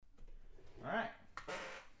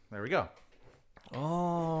There we go.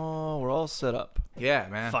 Oh, we're all set up. Yeah,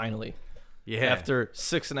 man. Finally. Yeah. After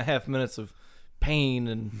 6.5 minutes of pain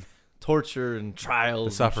and torture and trials,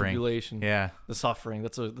 The suffering. and tribulation. Yeah, The suffering.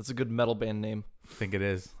 That's a good metal band name. I think it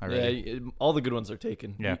is already. Yeah, all the good ones are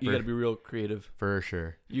taken. Yeah, you got to be real creative. For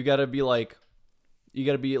sure. You got to be like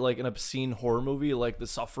an obscene horror movie, like The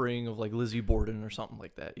Suffering of like Lizzie Borden or something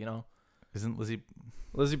like that. You know, Isn't Lizzie?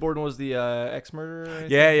 Lizzie Borden was the ex-murderer.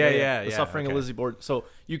 Yeah. The Suffering okay. of Lizzie Borden. So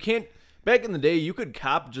you can't. Back in the day, you could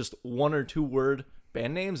cop just 1 or 2 word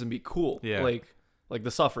band names and be cool. Yeah. Like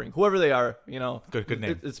The Suffering, whoever they are. You know, Good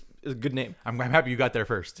name. It's a good name. I'm happy you got there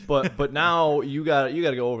first. But now you got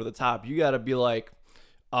to go over the top. You got to be like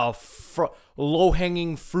low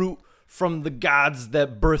hanging fruit from the gods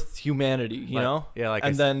that birthed humanity. You know. Yeah, like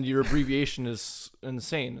and then your abbreviation is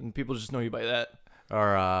insane, and people just know you by that.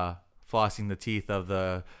 Or flossing the teeth of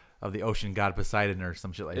the ocean god Poseidon or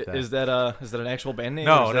some shit like that. Is that an actual band name?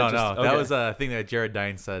 No, or is no. that just- That okay. was a thing that Jared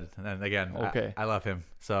Dines said. And again, Okay. I love him.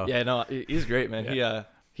 So Yeah, no, he's great, man.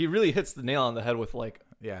 He really hits the nail on the head with like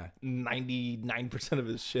yeah. 99% of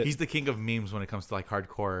his shit. He's the king of memes when it comes to like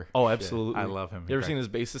hardcore. Oh, shit. absolutely. I love him. You ever seen his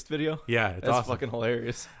bassist video? Yeah, it's That's awesome. fucking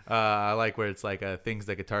hilarious. I like where it's like things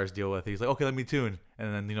that guitars deal with. He's like, okay, let me tune,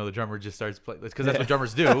 and then the drummer just starts playing because that's what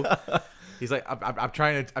drummers do. He's like, I'm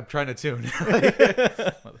trying to tune,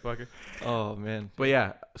 motherfucker. Oh man, But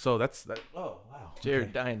yeah, so that's that. Oh wow,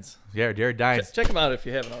 Jared Dines. Yeah, Jared Dines. Check him out if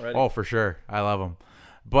you haven't already. Oh, for sure, I love him.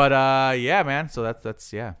 But yeah, man. So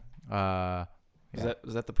that's yeah. Is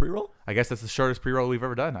that the pre-roll? I guess that's the shortest pre-roll we've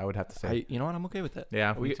ever done. I would have to say. You know what? I'm okay with that.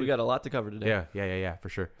 Yeah, we me too. got a lot to cover today. Yeah, for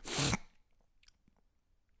sure.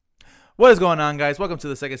 What is going on, guys? Welcome to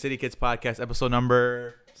the Second City Kids podcast, episode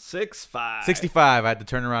number 65. 65. I had to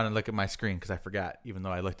turn around and look at my screen because I forgot, even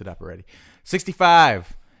though I looked it up already.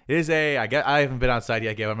 65. It is I haven't been outside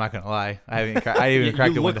yet, Gabe. I'm not gonna lie. I haven't cracked You the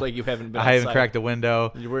look window. like you haven't been I haven't outside. cracked the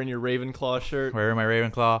window. You're wearing your Ravenclaw shirt. Wearing my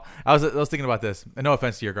Ravenclaw. I was thinking about this. And no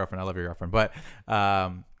offense to your girlfriend. I love your girlfriend, but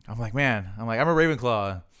I'm like, I'm a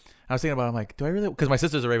Ravenclaw. I was thinking about it. I'm like, do I really? Because my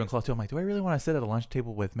sister's a Ravenclaw too. I'm like, do I really want to sit at a lunch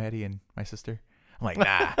table with Maddie and my sister? I'm like,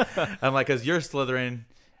 nah. I'm like, because you're Slytherin,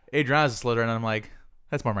 Adriana's a Slytherin, and I'm like,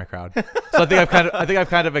 that's more my crowd. So I think I've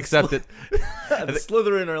kind of accepted. The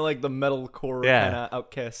Slytherin are like the metalcore kind of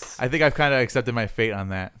outcasts. I think I've kind of accepted my fate on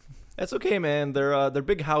that. That's okay, man. They're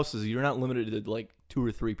big houses. You're not limited to like 2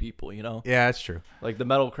 or 3 people. You know, Yeah, that's true. like the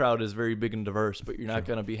metal crowd is very big and diverse, but you're not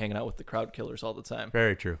gonna be hanging out with the crowd killers all the time.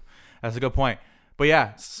 Very true. That's a good point. But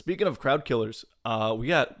yeah. Speaking of crowd killers, we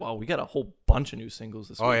got a whole bunch of new singles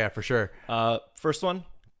this week. Oh yeah, for sure. First one,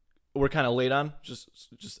 we're kind of late on, just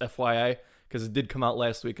FYI, because it did come out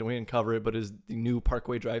last week and we didn't cover it, but is the new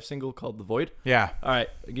Parkway Drive single called The Void. Yeah. All right,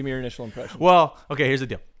 give me your initial impression. Well, okay, here's the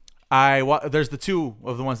deal. There's the 2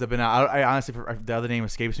 of the ones that have been out. I honestly, the other name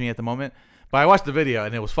escapes me at the moment. But I watched the video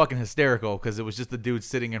and it was fucking hysterical because it was just the dude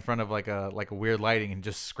sitting in front of like a weird lighting and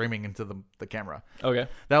just screaming into the camera. Okay.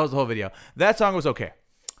 That was the whole video. That song was okay.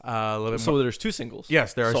 A little bit So more. there's 2 singles.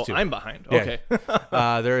 Yes, there are so 2. I'm behind. Yeah.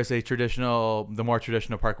 Okay. There is the more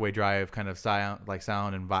traditional Parkway Drive kind of sound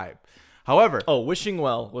and vibe. However, Oh, Wishing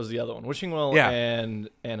Well was the other one. Wishing Well Yeah. and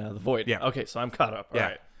The Void. Yeah. Okay, so I'm caught up. All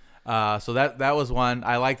Yeah. right. so that was one.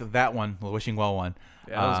 I liked that one, the Wishing Well one.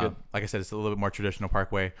 Yeah, that was good. Like I said, it's a little bit more traditional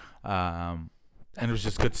Parkway, and it was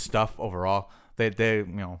just good stuff overall. They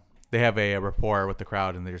have a rapport with the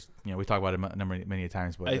crowd, and there's we talk about it many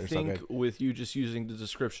times, but I they're so think good. with you just using the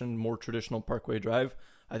description more traditional Parkway Drive,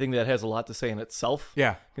 I think that has a lot to say in itself.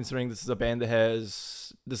 Yeah, Considering this is a band that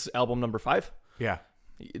has this is album number 5. yeah,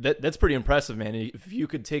 That's pretty impressive, man. If you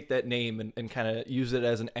could take that name and kind of use it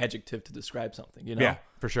as an adjective to describe something, yeah,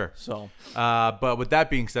 for sure. So But with that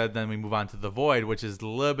being said, then we move on to The Void, which is a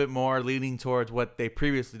little bit more leaning towards what they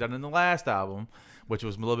previously done in the last album, which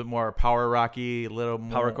was a little bit more power rocky, a little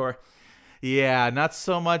more powercore. Yeah, not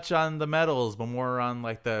so much on the medals, but more on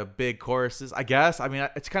like the big choruses, I guess. I mean,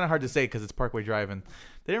 it's kind of hard to say because it's Parkway Drive, and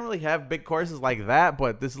they didn't really have big choruses like that.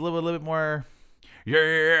 But this is a little bit more,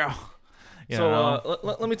 yeah. You know? So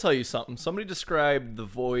let me tell you something. Somebody described The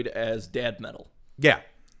Void as dad metal, Yeah.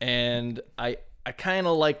 and I kind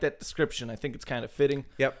of like that description. I think it's kind of fitting.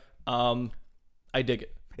 Yep. I dig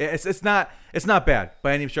it. It's not bad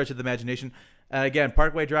by any stretch of the imagination. And again,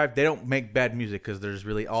 Parkway Drive, they don't make bad music because there's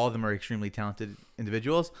really all of them are extremely talented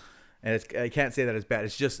individuals, and I can't say that it's bad.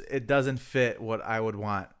 It's just it doesn't fit what I would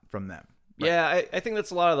want from them. Right. Yeah, I think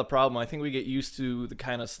that's a lot of the problem. I think we get used to the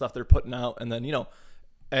kind of stuff they're putting out, and then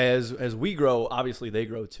as we grow, obviously they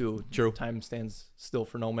grow too. True. Time stands still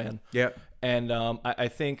for no man. Yeah. And I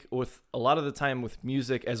think with a lot of the time with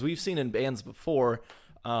music, as we've seen in bands before,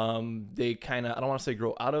 They kind of, I don't want to say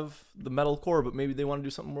grow out of the metalcore, but maybe they want to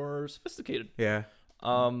do something more sophisticated. Yeah.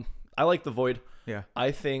 I like The Void. Yeah.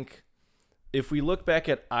 I think if we look back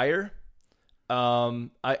at Ire,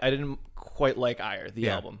 I didn't quite like Ire, the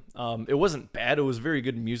Yeah. album. It wasn't bad. It was very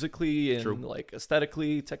good musically and True. like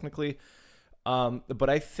aesthetically, technically. But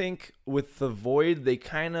I think with The Void, they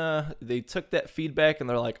took that feedback and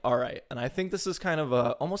they're like, all right. And I think this is kind of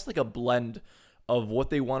almost like a blend of what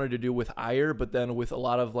they wanted to do with Ire, but then with a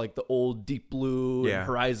lot of like the old Deep Blue Yeah. and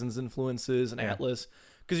Horizons influences and Yeah. Atlas.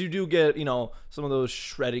 Because you do get, some of those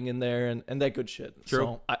shredding in there and that good shit. True.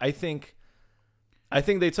 So I think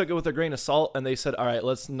they took it with a grain of salt and they said, all right,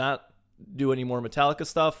 let's not do any more Metallica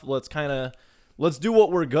stuff. Let's do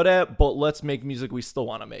what we're good at, but let's make music we still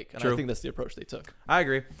want to make. And True. I think that's the approach they took. I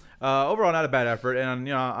agree. Overall, not a bad effort, and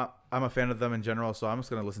I'm a fan of them in general, so I'm just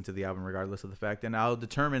gonna listen to the album regardless of the fact, and I'll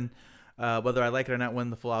determine whether I like it or not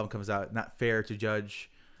when the full album comes out. Not fair to judge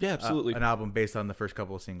Yeah, absolutely. an album based on the first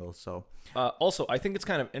couple of singles. So Also, I think it's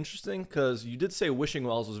kind of interesting because you did say Wishing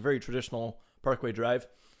Wells was very traditional Parkway Drive.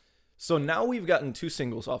 So now we've gotten 2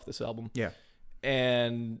 singles off this album. yeah,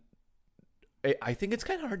 And I think it's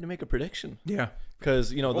kind of hard to make a prediction yeah,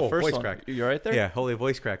 because, the Oh, first voice one. crack. You're right there? yeah. Holy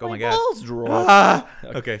voice crack! Oh my god! balls dropped. Ah!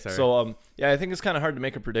 Okay, sorry. So, I think it's kind of hard to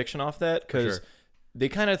make a prediction off that because sure. they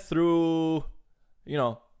kind of threw,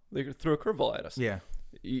 they threw a curveball at us. yeah,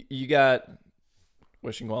 You got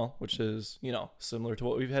Wishing Well, which is, similar to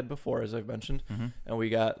what we've had before, as I've mentioned. Mm-hmm. And we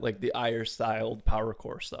got like the Ire-styled power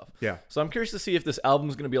core stuff. yeah, So I'm curious to see if this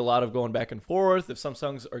album's going to be a lot of going back and forth, if some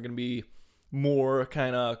songs are going to be more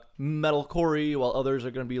kind of metalcore-y while others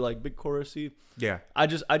are going to be like big chorusy. yeah. I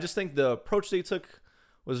just think the approach they took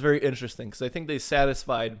was very interesting because I think they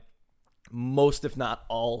satisfied most, if not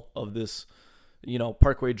all, of this,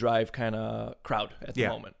 Parkway Drive kind of crowd at the Yeah.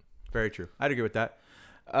 moment. Very true. I'd agree with that.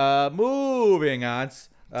 Moving on To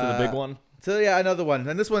the big one. So yeah, another one,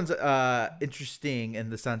 and this one's interesting in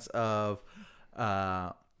the sense of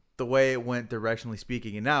the way it went directionally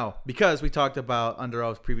speaking. And now, because we talked about Under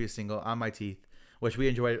Oath's previous single "On My Teeth," which we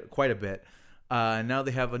enjoyed quite a bit, now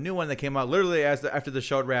they have a new one that came out literally after the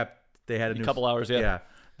show wrapped. They had a new couple hours, yeah.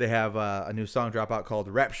 They have a new song drop out called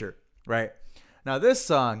 "Rapture." Right now, this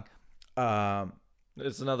song,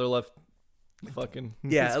 It's another left fucking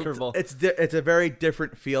yeah, curveball. it's a very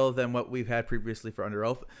different feel than what we've had previously for Under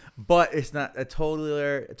Oath, but it's not a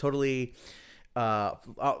totally out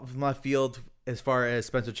from left field as far as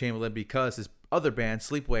Spencer Chamberlain, because his other band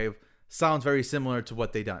Sleepwave sounds very similar to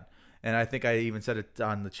what they done. And I think I even said it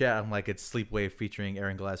on the chat. I'm like, it's Sleepwave featuring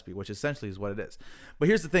Aaron Gillespie, which essentially is what it is. But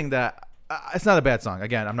here's the thing, that it's not a bad song.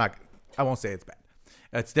 Again, I won't say it's bad.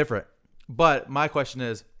 It's different. But my question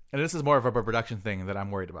is, and this is more of a production thing that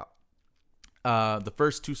I'm worried about. The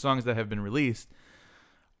first 2 songs that have been released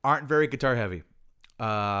aren't very guitar heavy.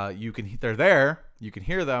 They're there, you can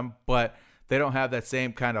hear them, but they don't have that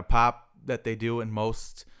same kind of pop that they do in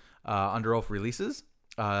most Under Oath releases,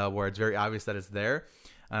 where it's very obvious that it's there.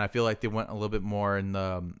 And I feel like they went a little bit more in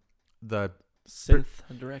the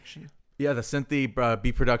synth direction. Yeah, the synthy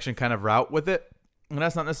beat production kind of route with it, and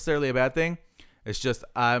that's not necessarily a bad thing. It's just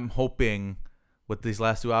I'm hoping with these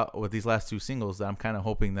last 2 singles that I'm kind of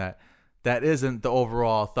hoping that isn't the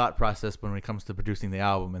overall thought process when it comes to producing the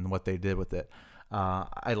album and what they did with it.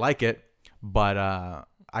 I like it, but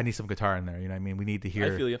I need some guitar in there. You know what I mean? We need to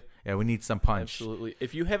hear. I feel you. Yeah, we need some punch. Absolutely.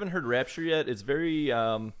 If you haven't heard Rapture yet, it's very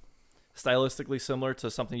stylistically similar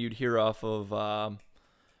to something you'd hear off of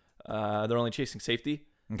They're Only Chasing Safety.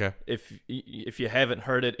 Okay. If you haven't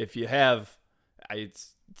heard it, if you have,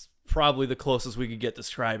 it's probably the closest we could get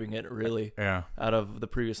describing it, really. Yeah. Out of the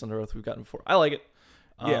previous Under Oath we've gotten before. I like it.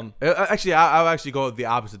 Actually, I'll actually go the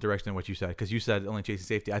opposite direction than what you said, because you said Only Chasing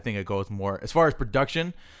Safety. I think it goes more, as far as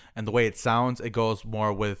production and the way it sounds, it goes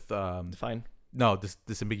more with Define. No,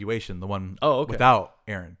 Disambiguation, the one without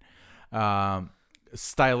Aaron.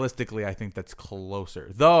 Stylistically, I think that's closer.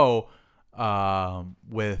 Though,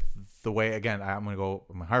 with the way, again, I'm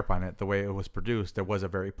gonna harp on it. The way it was produced, there was a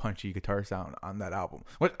very punchy guitar sound on that album,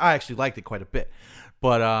 which I actually liked it quite a bit.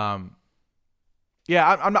 But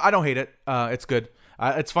yeah, I don't hate it. It's good.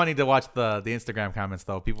 It's funny to watch the Instagram comments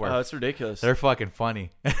though. People are it's ridiculous. They're fucking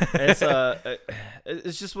funny. It's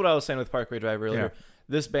just what I was saying with Parkway Drive earlier. Yeah.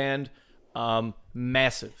 This band,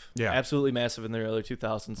 massive, absolutely massive in the early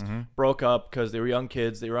 2000s. Broke up because they were young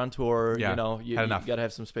kids. They were on tour. Yeah. You Had enough. got to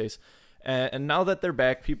have some space. And now that they're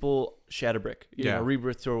back, people Shatterbrick. You know,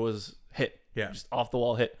 Rebirth tour was hit. Yeah. Just off the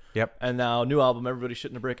wall hit. Yep. And now new album, everybody's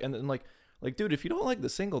shitting a brick. And then like, dude, if you don't like the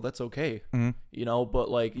single, that's okay. You know, but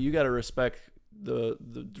like, you got to respect the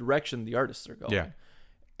direction the artists are going. Yeah.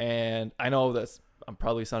 And I know that's I'm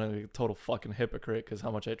probably sounding like a total fucking hypocrite because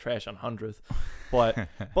how much I trash on 100th, but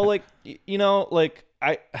like you know, like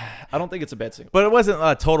I don't think it's a bad single. But it wasn't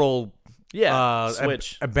a total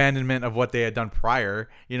switch abandonment of what they had done prior.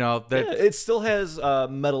 You know, that it still has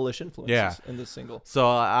metalish influences in this single. So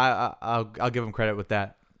I'll give them credit with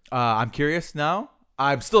that. I'm curious now.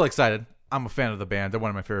 I'm still excited. I'm a fan of the band. They're one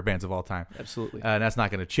of my favorite bands of all time. Absolutely, and that's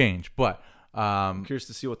not going to change. But I'm curious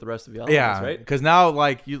to see what the rest of the album is, right? Because now,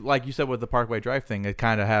 like you said with the Parkway Drive thing, it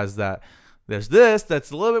kind of has that. There's this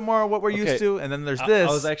that's a little bit more what we're used to, and then there's this.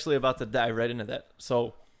 I was actually about to dive right into that.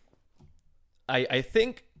 So I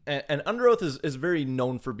think, and Underoath is very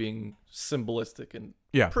known for being symbolistic in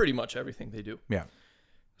pretty much everything they do. Yeah.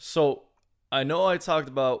 So I know I talked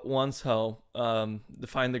about Once Hell.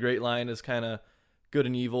 Define the Great Line is kind of good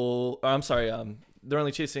and evil. I'm sorry. They're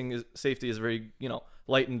Only Chasing Safety is very,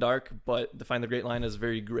 light and dark, but Define the Great Line is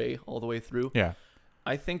very gray all the way through. Yeah.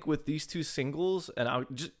 I think with these two singles, and I'll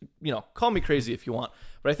just, call me crazy if you want,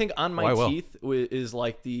 but I think On My Teeth is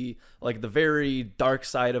like the very dark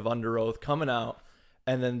side of Underoath coming out,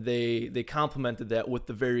 and then they complemented that with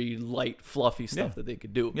the very light, fluffy stuff that they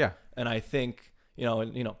could do. Yeah. And I think,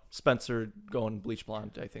 Spencer going bleach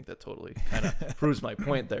blonde, I think that totally kind of proves my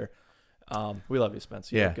point there. We love you,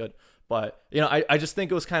 Spencer. You're good. But, I just think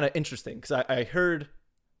it was kind of interesting because I heard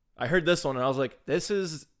this one and I was like, this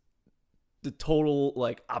is the total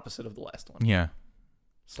opposite of the last one. Yeah.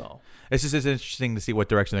 So it's interesting to see what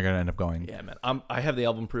direction they're going to end up going. Yeah, man. I have the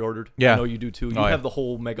album pre-ordered. Yeah. I know you do too. You have the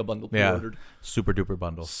whole mega bundle pre-ordered. Super duper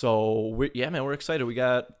bundle. So man, we're excited. We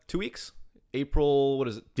got 2 weeks. April, what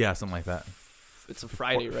is it? Yeah, something like that. It's a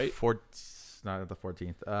Friday, right? Not the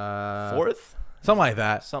 14th. 4th? Something like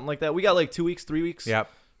that. Something like that. We got 2 weeks, 3 weeks. Yep.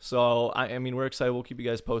 So I mean, we're excited. We'll keep you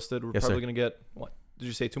guys posted. We're probably going to get what? Did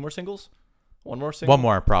you say 2 more singles? One more single? One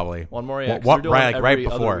more, probably. One more, yeah. Right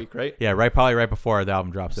before. Week, right? Yeah, probably right before the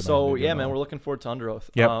album drops. So, yeah, man, we're looking forward to Underoath.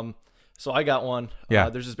 Yep. So I got one. Yeah.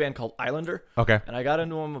 There's this band called Islander. Okay. And I got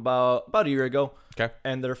into them about a year ago. Okay.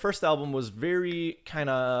 And their first album was very kind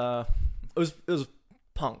of, it was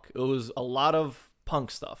punk. It was a lot of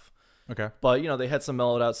punk stuff. Okay. But, they had some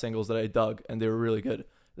mellowed out singles that I dug, and they were really good.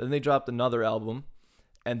 Then they dropped another album,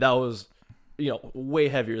 and that was way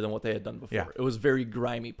heavier than what they had done before. Yeah. It was very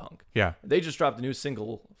grimy punk. Yeah. They just dropped a new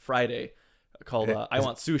single Friday called I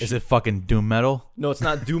Want Sushi. Is it fucking doom metal? No, it's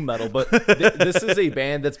not doom metal, but this is a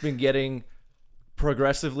band that's been getting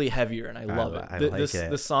progressively heavier, and I love it.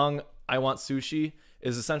 This song, I Want Sushi,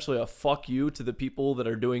 is essentially a fuck you to the people that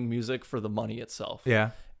are doing music for the money itself.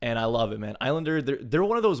 Yeah. And I love it, man. Islander, they're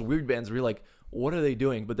one of those weird bands where you're like, what are they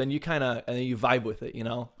doing? But then you and then you vibe with it,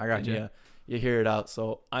 I got you. Yeah. You hear it out,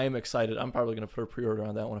 so I am excited. I'm probably going to put a pre-order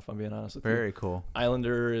on that one if I'm being honest with you. Very cool.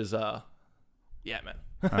 Islander is, man.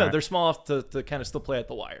 Right. They're small enough to kind of still play at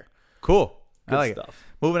the wire. Cool. Good I like stuff.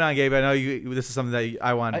 It. Moving on, Gabe. I know this is something that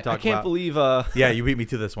I wanted to talk about. I can't believe. Yeah, you beat me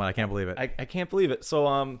to this one. I can't believe it. I can't believe it.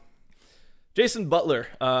 So, Jason Butler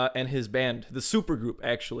and his band, the Supergroup,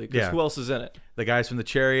 actually. Because who else is in it? The guys from the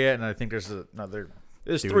Chariot, and I think there's another.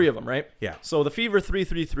 There's 3 of them, right? Yeah. So the Fever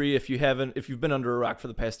 333. If you've been under a rock for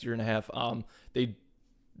the past year and a half,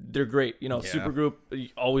 they're great. Supergroup,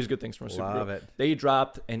 always good things from a supergroup. Love it. They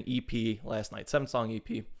dropped an EP last night, 7-song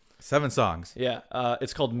EP. 7 songs. Yeah.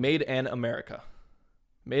 It's called Made in America.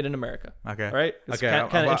 Made in America. Okay. All right. It's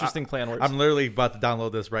kind of interesting plan words. I'm literally about to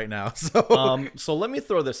download this right now. So. So let me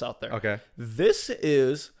throw this out there. Okay. This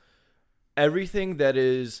is everything that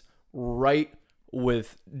is right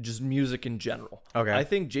with just music in general. Okay. I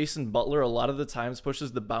think Jason Butler a lot of the times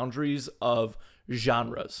pushes the boundaries of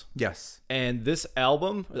genres. Yes. And this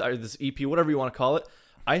album, or this EP, whatever you want to call it,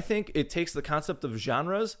 I think it takes the concept of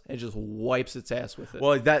genres and just wipes its ass with it.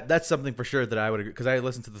 Well, that's something for sure that I would agree, because I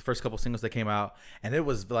listened to the first couple singles that came out, and it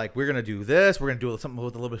was like, we're gonna do this, we're gonna do something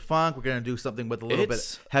with a little bit of funk, we're gonna do something with a little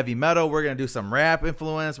bit heavy metal, we're gonna do some rap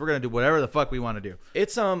influence, we're gonna do whatever the fuck we want to do.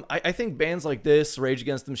 It's I think bands like this, Rage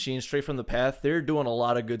Against the Machine, Straight from the Path, they're doing a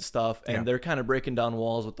lot of good stuff, and they're kind of breaking down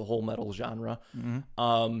walls with the whole metal genre.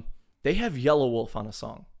 Mm-hmm. They have Yellow Wolf on a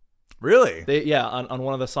song. Really? On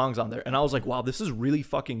one of the songs on there. And I was like, wow, this is really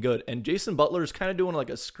fucking good. And Jason Butler is kind of doing like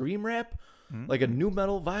a scream rap, like a new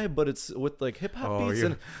metal vibe, but it's with like hip hop beats.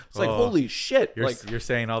 And it's like, holy shit. You're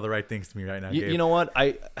saying all the right things to me right now, Gabe. You know what?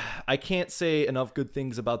 I can't say enough good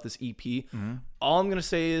things about this EP. Mm-hmm. All I'm going to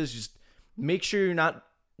say is just make sure you're not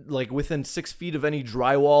like within 6 feet of any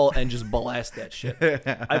drywall and just blast that shit.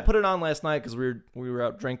 I put it on last night because we were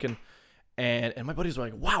out drinking. And my buddies were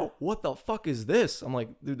like, wow, what the fuck is this? I'm like,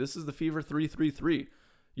 dude, this is the Fever 333.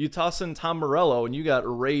 You toss in Tom Morello and you got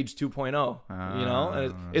Rage 2.0.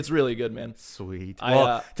 And it's really good, man. Sweet.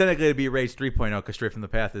 Well, technically it'd be Rage 3.0 because Straight from the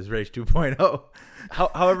Path is Rage 2.0.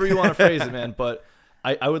 However you want to phrase it, man. But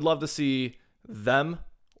I would love to see them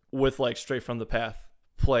with like Straight from the Path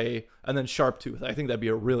play, and then Sharptooth. I think that'd be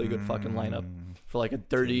a really good fucking lineup for like a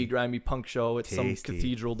dirty, grimy punk show at some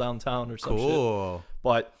cathedral downtown or some shit.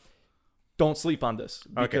 But don't sleep on this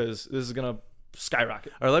because this is gonna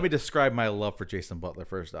skyrocket. All right, let me describe my love for Jason Butler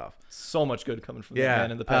first off. So much good coming from that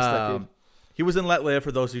man in the past decade. He was in Let Live,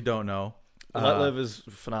 for those who don't know. Let Live is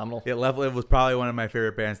phenomenal. Yeah, Let Live was probably one of my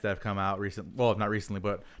favorite bands that have come out recently. Well, not recently,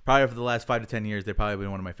 but probably for the last 5 to 10 years, they've probably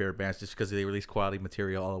been one of my favorite bands just because they released quality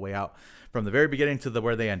material all the way out from the very beginning to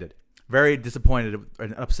where they ended. Very disappointed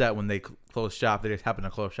and upset when they closed shop. They just happened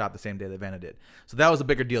to close shop the same day that Vanna did. So that was a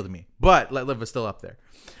bigger deal to me. But Let Live was still up there.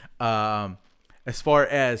 As far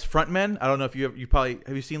as frontmen, I don't know if you probably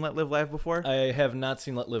have you seen Let Live live before? I have not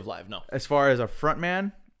seen Let Live live, no. As far as a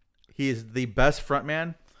frontman, he is the best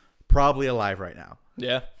frontman probably alive right now.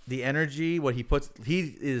 Yeah. The energy, what he puts,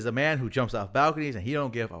 he is a man who jumps off balconies and he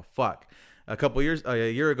don't give a fuck. A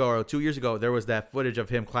year ago or 2 years ago, there was that footage of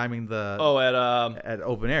him climbing at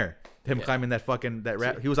open air. Climbing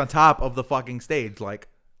he was on top of the fucking stage, like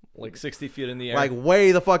 60 feet in the air, like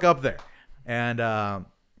way the fuck up there. And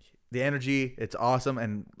the energy, it's awesome,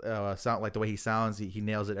 and sound like the way he sounds, he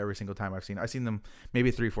nails it every single time I've seen them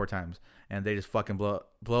maybe 3-4 times, and they just fucking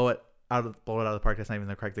blow it out of the park. That's not even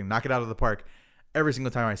the correct thing. Knock it out of the park every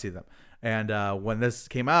single time I see them. And when this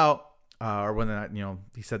came out, or when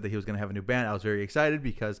he said that he was going to have a new band, I was very excited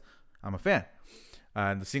because I'm a fan.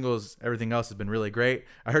 And the singles, everything else has been really great.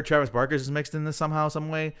 I heard Travis Barker's is mixed in this somehow, some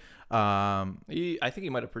way. I think he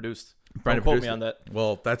might have produced. Don't quote me on that.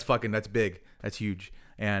 Well, that's big. That's huge.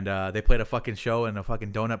 And they played a fucking show in a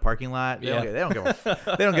fucking donut parking lot. They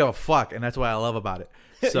don't give a fuck, and that's what I love about it.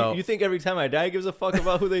 So you think Every Time I Die gives a fuck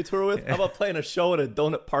about who they tour with? How about playing a show in a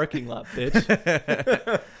donut parking lot,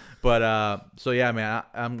 bitch? But so yeah, man,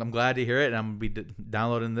 I'm glad to hear it, and I'm gonna be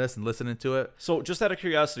downloading this and listening to it. So just out of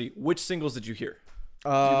curiosity, which singles did you hear? Do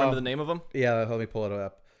you remember the name of them? Yeah, let me pull it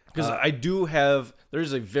up. Because I do have.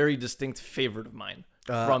 There's a very distinct favorite of mine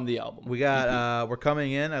from the album. We got We're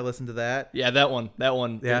Coming In. I listened to that. Yeah, that one.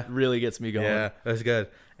 Yeah. It really gets me going. Yeah, that's good.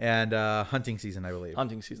 And Hunting Season, I believe.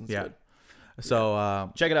 Hunting Season's good.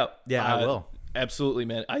 So check it out. Yeah, I will. Absolutely,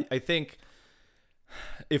 man. I think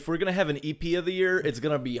if we're gonna have an EP of the year, it's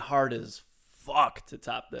gonna be hard as fuck to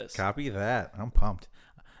top this. Copy that. I'm pumped.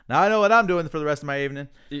 Now I know what I'm doing for the rest of my evening.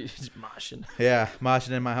 Just moshing. Yeah,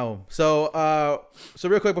 moshing in my home. So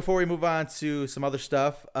real quick before we move on to some other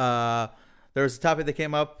stuff, there was a topic that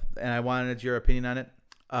came up, and I wanted your opinion on it.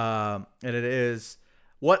 And it is,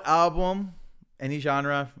 what album, any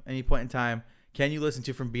genre, any point in time, can you listen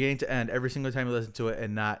to from beginning to end every single time you listen to it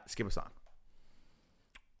and not skip a song?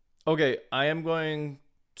 Okay, I am going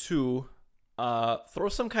to throw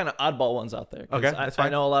some kind of oddball ones out there. Okay, that's fine. I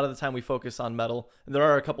know a lot of the time we focus on metal, and there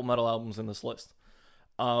are a couple metal albums in this list.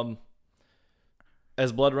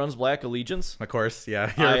 As Blood Runs Black, Allegiance. Of course,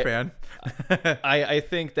 yeah, you're a fan. I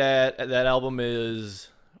think that album is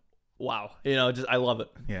wow. I love it.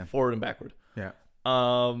 Yeah, forward and backward. Yeah.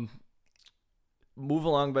 Move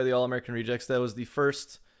Along by the All American Rejects. That was the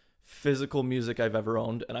first physical music I've ever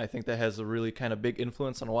owned, and I think that has a really kind of big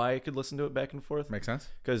influence on why I could listen to it back and forth. Makes sense.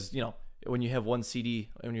 Because when you have one CD,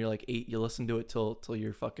 when you're like 8, you listen to it till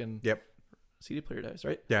your fucking CD player dies,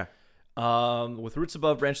 right? Yeah. With Roots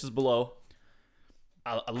Above, Branches Below,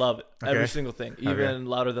 I love it. Okay. Every single thing, even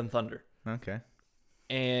Louder Than Thunder. Okay.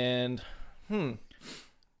 And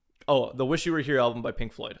the Wish You Were Here album by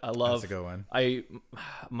Pink Floyd. I love. That's a good one.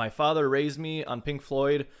 My father raised me on Pink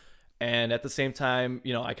Floyd, and at the same time,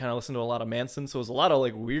 I kind of listened to a lot of Manson, so it was a lot of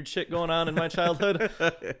like weird shit going on in my childhood.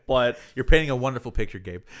 But you're painting a wonderful picture,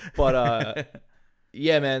 Gabe. But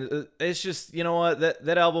yeah, man, it's just, you know what,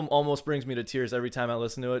 that album almost brings me to tears every time I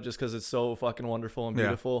listen to it, just because it's so fucking wonderful and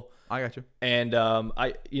beautiful. Yeah, I got you. And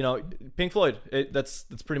Pink Floyd. That's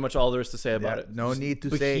pretty much all there is to say about it. No need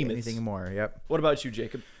to say anything more. Yep. What about you,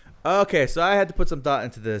 Jacob? Okay, so I had to put some thought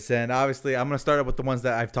into this, and obviously I'm going to start out with the ones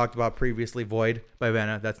that I've talked about previously. Void by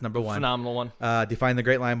Vanna, that's number one. Phenomenal one. Define the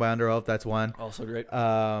Great Line by Under Oath, that's one. Also great.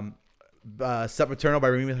 Sempiternal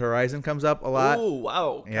by Bring Horizon comes up a lot. Oh,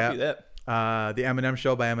 wow. Yeah. Copy that. The Eminem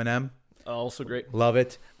Show by Eminem. Also great. Love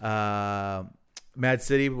it. Mad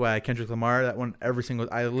City by Kendrick Lamar. That one, I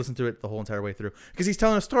listened to it the whole entire way through because he's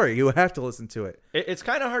telling a story. You have to listen to it. It's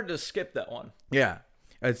kind of hard to skip that one. Yeah.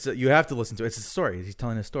 You have to listen to it. It's a story. He's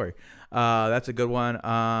telling a story. That's a good one.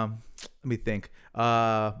 Let me think.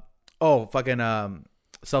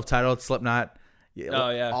 Self-titled Slipknot. Oh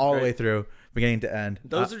yeah, all the way through. beginning to end.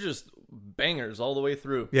 Those are just bangers all the way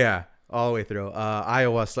through. Yeah, all the way through.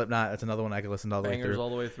 Iowa, Slipknot. That's another one I could listen to all the way Bangers through. all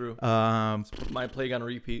the way through. My Plague on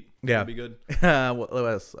repeat. Yeah. That'd be good. What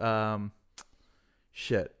else?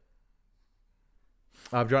 Shit.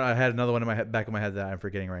 I had another one in my head, back of my head that I'm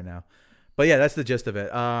forgetting right now. But yeah, that's the gist of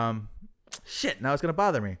it. Shit. Now it's gonna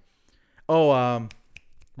bother me. Oh,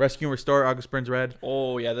 Rescue and Restore, August Burns Red.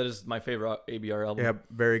 Oh yeah, that is my favorite ABR album. Yeah,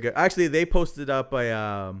 very good. Actually, they posted up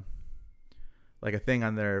a like a thing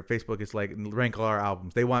on their Facebook. It's like rank all our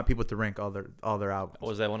albums. They want people to rank all their albums.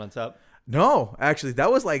 Was that one on top? No, actually,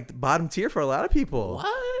 that was like bottom tier for a lot of people.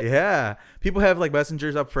 What? Yeah, people have like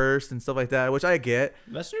Messengers up first and stuff like that, which I get.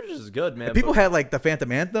 Messengers is good, man. People had like the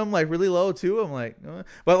Phantom Anthem like really low too. I'm like,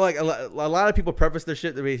 but like a lot of people preface their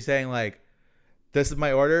shit to be saying like, "This is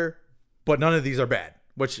my order," but none of these are bad.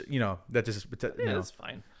 Which that just that's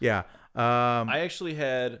fine. Yeah. I actually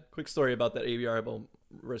had quick story about that ABR album,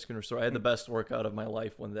 Rescue and Restore. I had the best workout of my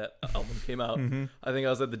life when that album came out. Mm-hmm. I think I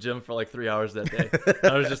was at the gym for like 3 hours that day.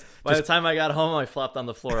 I was just by the time I got home, I flopped on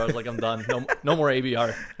the floor. I was like, I'm done. No more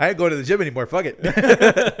ABR. I ain't going to the gym anymore. Fuck it.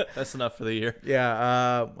 That's enough for the year.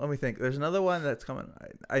 Yeah. Let me think. There's another one that's coming.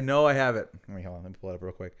 I know I have it. Hold on. Let me pull it up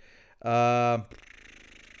real quick.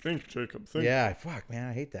 Think, Jacob. Think. Yeah. Fuck, man.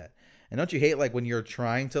 I hate that. And don't you hate like when you're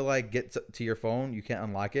trying to like get to your phone, you can't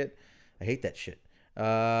unlock it? I hate that shit. You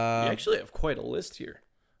actually have quite a list here.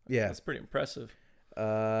 Yeah. That's pretty impressive.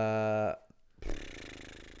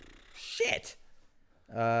 Shit.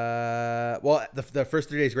 Well, the first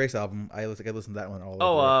 3 Days Grace album, I listened to that one all the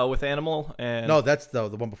way through. With Animal and No, that's the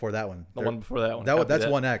one before that one. The one before that one. That's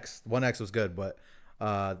 1X. 1X was good, but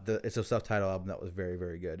it's a self-titled album that was very,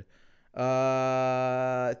 very good.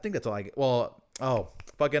 I think that's all I get. Well,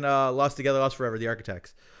 fucking Lost Together, Lost Forever, The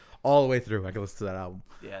Architects, all the way through. I can listen to that album.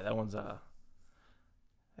 Yeah, that one's But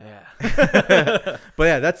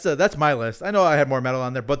yeah, that's my list. I know I had more metal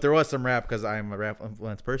on there, but there was some rap because I'm a rap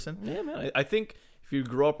influenced person. Yeah, man. I think if you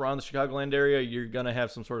grow up around the Chicagoland area, you're gonna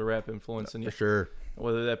have some sort of rap influence in you. For sure.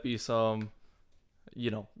 Whether that be some,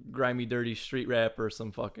 grimy, dirty street rap or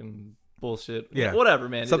some fucking bullshit. Yeah. Whatever,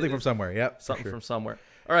 man. Something from somewhere. Yep. Something from somewhere.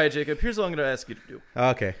 All right, Jacob. Here's what I'm gonna ask you to do.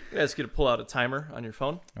 Okay. I'm gonna ask you to pull out a timer on your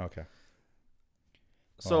phone. Okay.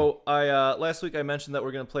 So I last week I mentioned that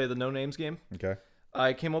we're gonna play the No Names game. Okay.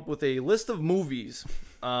 I came up with a list of movies,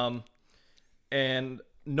 and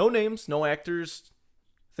no names, no actors,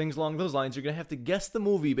 things along those lines. You're gonna have to guess the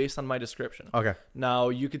movie based on my description. Okay. Now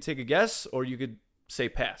you could take a guess, or you could say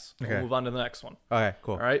pass. Okay. We'll move on to the next one. Okay.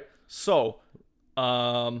 Cool. All right. So,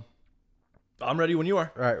 I'm ready when you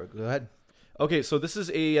are. All right. Go ahead. Okay. So this is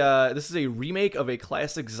a remake of a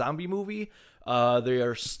classic zombie movie. They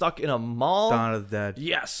are stuck in a mall. Dawn of the Dead.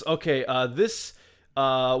 Yes. Okay.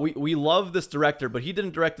 We love this director, but he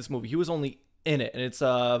didn't direct this movie. He was only in it, and it's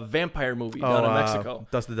a vampire movie down in Mexico.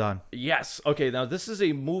 Dust to Dawn. Yes. Okay. Now this is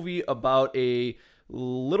a movie about a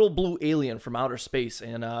little blue alien from outer space,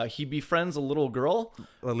 and he befriends a little girl.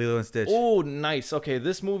 Lilo and Stitch. Oh, nice. Okay,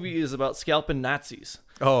 this movie is about scalping Nazis.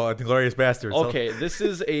 Oh, The Glorious Bastards. Okay, this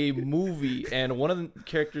is a movie, and one of the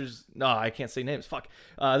characters... No, I can't say names. Fuck.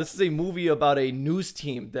 This is a movie about a news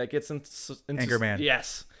team that gets into Anchorman.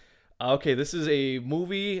 Yes. Okay, this is a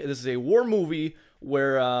movie. This is a war movie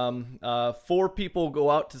where 4 people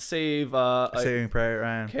go out to save... Saving Private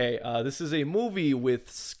Ryan. Okay, this is a movie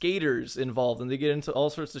with skaters involved, and they get into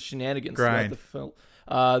all sorts of shenanigans throughout the film.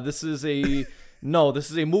 This is a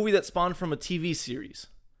movie that spawned from a TV series.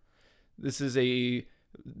 This is a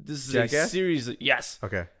series. Yes.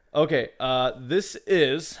 Okay. Okay. This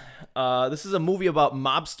is a movie about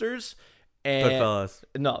mobsters and Goodfellas.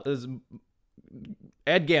 No, this is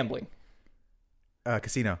ad gambling.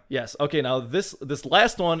 Casino. Yes. Okay. Now this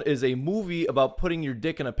last one is a movie about putting your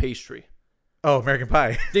dick in a pastry. Oh, American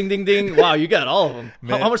Pie. Ding, ding, ding. Wow, you got all of them.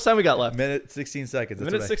 How much time we got left? Minute 16 seconds.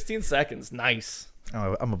 Minute 16 seconds. Nice.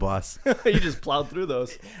 Oh, I'm a boss. You just plowed through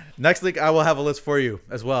those. Next week, I will have a list for you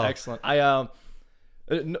as well. Excellent.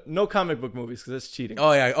 No comic book movies because that's cheating.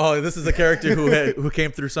 Oh yeah. Oh, this is a character who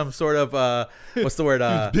came through some sort of what's the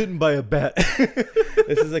word? Bitten by a bat.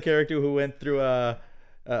 This is a character who went through a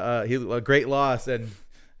great loss and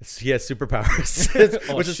he has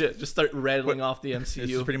superpowers. Which is shit. Just start rattling off the MCU.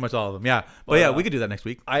 This is pretty much all of them. Yeah. But yeah, we could do that next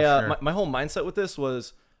week. Sure. My whole mindset with this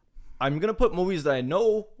was I'm gonna put movies that I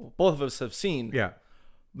know both of us have seen. Yeah.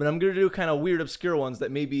 But I'm gonna do kind of weird, obscure ones that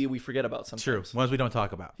maybe we forget about sometimes. True. Ones we don't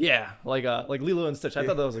talk about. Yeah, like Lilo and Stitch. I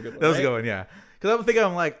thought that was a good one. That was a good one, yeah. Because I'm thinking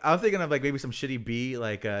of like maybe some shitty B,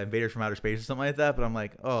 like Invaders from Outer Space or something like that. But I'm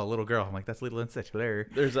like, oh, little girl. I'm like, that's Lilo and Stitch. There.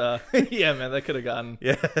 There's yeah, man, that could have gone.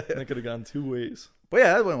 Yeah. That could have gone 2 ways. But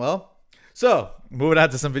yeah, that went well. So, moving on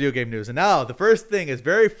to some video game news. And now, the first thing is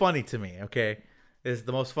very funny to me, okay? Is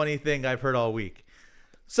the most funny thing I've heard all week.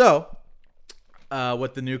 So,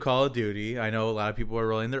 with the new Call of Duty, I know a lot of people are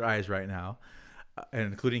rolling their eyes right now,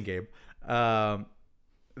 including Gabe.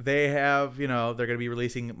 They have, they're going to be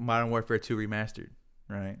releasing Modern Warfare 2 Remastered,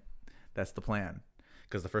 right? That's the plan.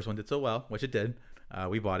 Because the first one did so well, which it did.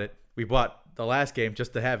 We bought it. We bought the last game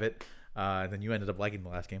just to have it. And then you ended up liking the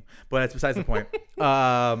last game. But that's besides the point.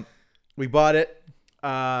 We bought it.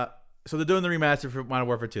 So they're doing the remaster for Modern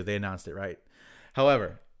Warfare 2. They announced it, right?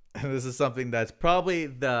 However, this is something that's probably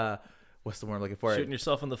what's the word I'm looking for? Shooting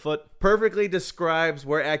yourself in the foot. Perfectly describes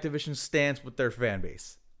where Activision stands with their fan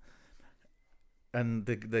base. And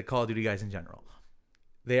the Call of Duty guys in general.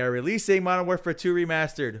 They are releasing Modern Warfare 2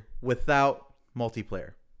 Remastered without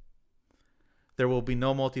multiplayer. There will be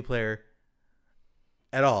no multiplayer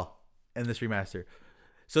at all in this remaster.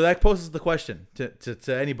 So that poses the question to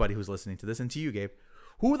anybody who's listening to this, and to you, Gabe.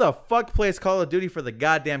 Who the fuck plays Call of Duty for the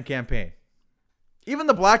goddamn campaign? Even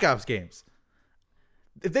the Black Ops games.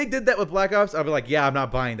 If they did that with Black Ops, I'd be like, yeah, I'm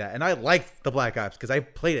not buying that. And I liked the Black Ops because I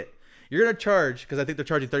played it. You're going to charge, because I think they're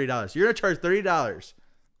charging $30. You're going to charge $30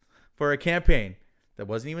 for a campaign that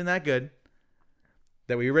wasn't even that good,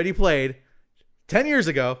 that we already played 10 years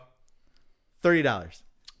ago, $30.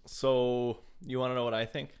 So you want to know what I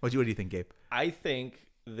think? What do you think, Gabe? I think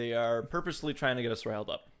they are purposely trying to get us riled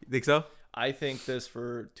up. You think so? I think this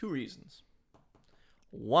for two reasons.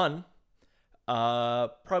 One,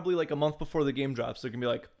 probably like a month before the game drops, they're going to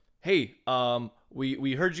be like, hey,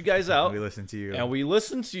 we heard you guys out. We listened to you. And we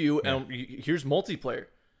listened to you, and here's multiplayer.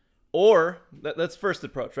 Or, that's first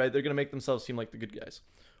approach, right? They're going to make themselves seem like the good guys.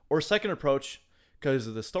 Or second approach,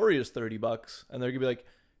 because the story is $30, and they're going to be like,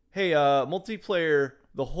 hey, multiplayer,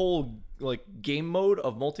 the whole like game mode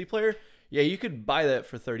of multiplayer, yeah, you could buy that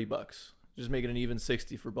for $30. Just make it an even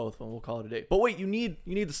 60 for both of them. We'll call it a day. But wait, you need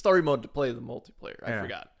the story mode to play the multiplayer. I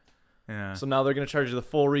forgot. Yeah. So now they're going to charge you the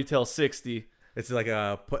full retail 60. It's like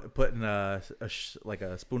putting a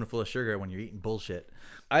spoonful of sugar when you're eating bullshit.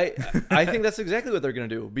 I think that's exactly what they're gonna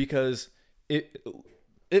do, because here's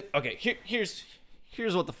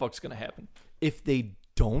what the fuck's gonna happen. If they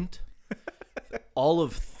don't, all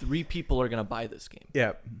of 3 people are gonna buy this game.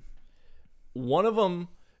 Yeah. One of them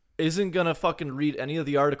isn't gonna fucking read any of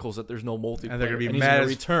the articles that there's no multiplayer, and they're gonna be and mad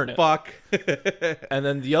he's gonna return it. Fuck. And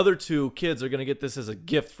then the other 2 kids are gonna get this as a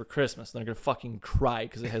gift for Christmas. And they're gonna fucking cry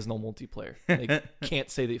because it has no multiplayer. They can't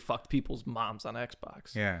say they fucked people's moms on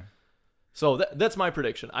Xbox. Yeah. So that's my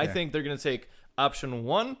prediction. I think they're gonna take option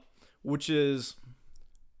 1, which is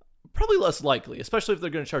probably less likely, especially if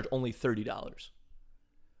they're gonna charge only $30.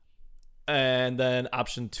 And then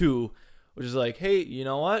option 2, which is like, hey, you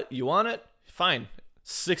know what? You want it? Fine.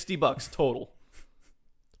 $60 total.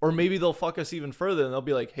 Or maybe they'll fuck us even further and they'll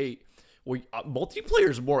be like, hey, well, multiplayer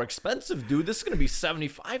is more expensive, dude. This is going to be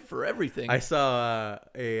 $75 for everything. I saw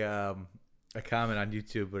a comment on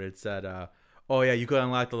YouTube where it said, oh yeah, you could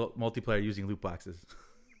unlock the multiplayer using loot boxes.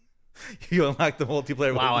 You unlock the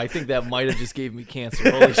multiplayer. Wow, I think that might have just gave me cancer.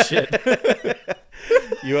 Holy shit.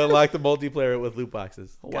 You unlock the multiplayer with loot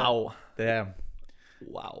boxes. Wow. Damn.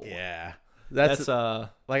 Wow. Yeah. That's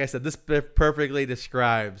like I said, this perfectly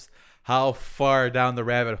describes how far down the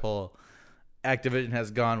rabbit hole Activision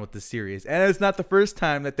has gone with the series. And it's not the first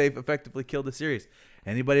time that they've effectively killed the series.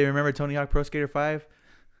 Anybody remember Tony Hawk Pro Skater 5?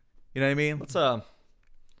 You know what I mean?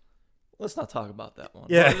 Let's not talk about that one.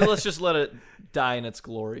 Yeah. Let's just let it die in its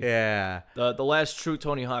glory. Yeah. The last true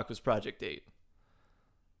Tony Hawk was Project 8.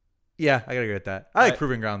 Yeah, I gotta agree with that. I like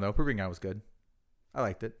Proving Ground though. Proving Ground was good. I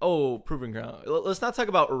liked it. Oh, Proving Ground. Let's not talk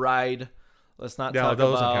about Ride. Let's not talk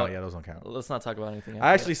those about. Don't count. Yeah, those don't count. Let's not talk about anything else.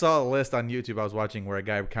 I actually saw a list on YouTube I was watching where a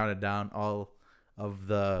guy counted down all of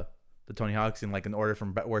the Tony Hawks in like an order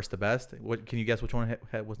from worst to best. What can you guess which one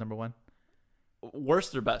was number 1?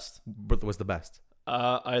 Worst or best? Was the best?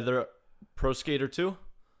 Either Pro Skater 2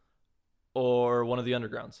 or one of the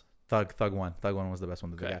Undergrounds. Thug 1. Thug 1 was the best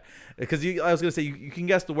one. Okay. Because I was gonna say you can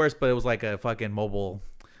guess the worst, but it was like a fucking mobile.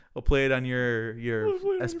 We'll play it on your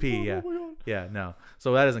SP. Yeah. Yeah, no.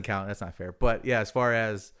 So that doesn't count. That's not fair. But yeah, as far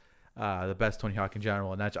as the best Tony Hawk in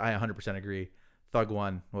general, and I 100% agree. Thug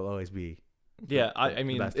 1 will always be. Yeah, I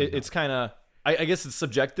mean, it's kind of. I guess it's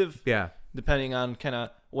subjective. Yeah. Depending on kind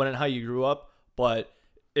of when and how you grew up, but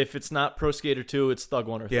if it's not Pro Skater 2, it's Thug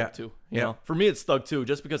 1 or Thug 2. You know, for me, it's Thug 2,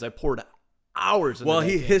 just because I poured hours.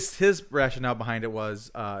 Into his rationale behind it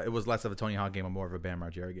was less of a Tony Hawk game and more of a Bam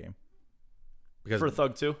Margera game. Because for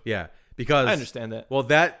Thug 2? Yeah. Because I understand that. Well,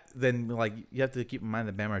 you have to keep in mind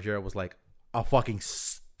that Bam Margera was like a fucking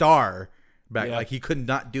star back. Like he could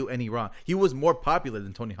not do any wrong. He was more popular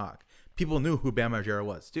than Tony Hawk. People knew who Bam Margera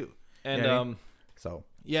was too. And You know what I mean? So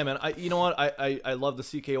yeah, man. You know what? I love the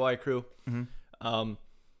CKY crew. Mhm.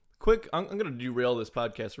 Quick, I'm gonna derail this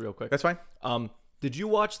podcast real quick. that's fine. Did you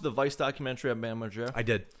watch the Vice documentary on Bam Margera? I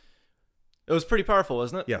did. It was pretty powerful,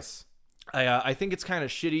 wasn't it? Yes. I think it's kind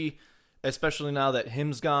of shitty, especially now that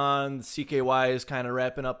him's gone. CKY is kind of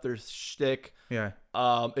wrapping up their shtick. Yeah.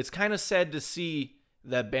 It's kind of sad to see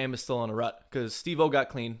that Bam is still in a rut because Steve-O got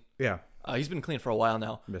clean. Yeah. He's been clean for a while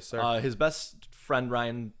now. Yes, sir. His best friend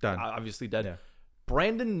Ryan, Done. obviously dead. Yeah.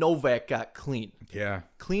 Brandon Novak got clean. Yeah.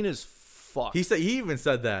 Clean as fuck. He even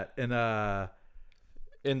said that in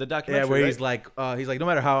in the documentary. where right? he's like no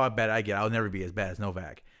matter how bad I get, I'll never be as bad as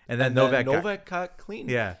Novak. And then Novak got clean.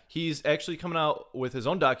 Yeah. He's actually coming out with his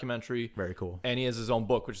own documentary. Very cool. And he has his own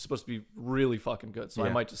book, which is supposed to be really fucking good. So I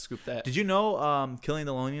Yeah. might just scoop that. Did you know Killing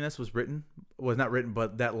the Loneliness was not written,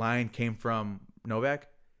 but that line came from Novak?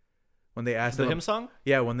 When they asked The him hymn song?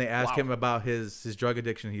 Yeah, when they asked Wow. him about his drug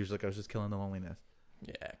addiction, he was like, I was just killing the loneliness.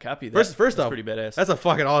 Yeah, copy that. First That's off, pretty badass. That's a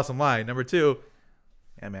fucking awesome line. Number 2,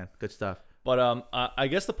 yeah, man, good stuff. But I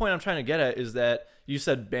guess the point I'm trying to get at is that you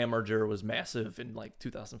said Bam Margera was massive in like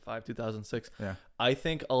 2005, 2006. Yeah. I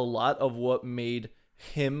think a lot of what made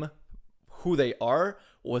him who they are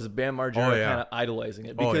was Bam Margera Oh, yeah. kind of idolizing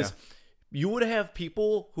it. Oh, Because you would have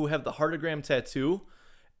people who have the heartogram tattoo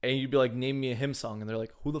and you'd be like, name me a hymn song. And they're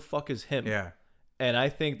like, who the fuck is him? Yeah. And I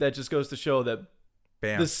think that just goes to show that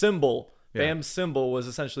Bam. the symbol, Yeah. Bam's symbol was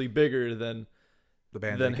essentially bigger than the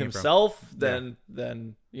band than that he came himself, Yeah.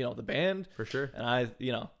 than the band. from. For sure. And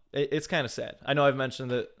it's kind of sad. I know I've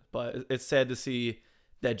mentioned it, but it's sad to see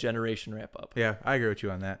that generation wrap up. Yeah, I agree with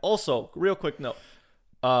you on that. Also, real quick note,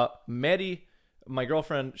 Maddie, my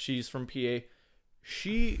girlfriend, she's from PA.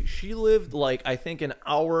 She lived like I think an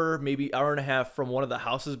hour, maybe hour and a half from one of the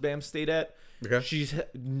houses Bam stayed at. Okay. She's had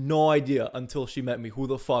no idea until she met me who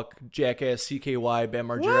the fuck Jackass, CKY, Bam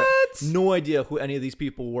Margera. What? No idea who any of these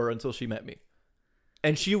people were until she met me.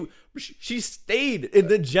 And she stayed in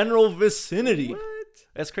the general vicinity. What?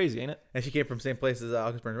 That's crazy, ain't it? And she came from the same place as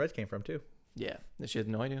August Burns Reds came from too. Yeah, she had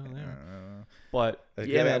no idea who they were. But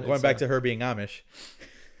yeah, man, going back to her being Amish.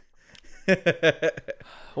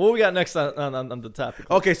 what we got next on the topic?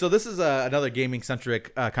 Okay, so this is another gaming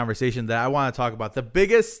centric conversation that I want to talk about.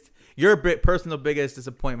 Your personal biggest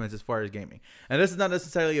disappointments as far as gaming, and this is not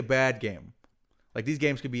necessarily a bad game. Like these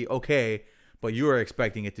games could be okay, but you are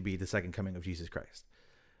expecting it to be the second coming of Jesus Christ.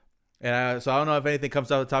 And so I don't know if anything comes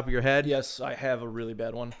off the top of your head. Yes, I have a really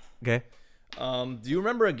bad one. Okay. Do you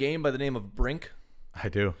remember a game by the name of Brink? I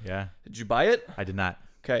do. Yeah. Did you buy it? I did not.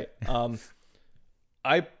 Okay.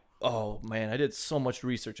 Oh man, I did so much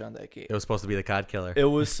research on that game. It was supposed to be the COD killer. It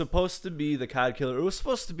was supposed to be the COD killer. It was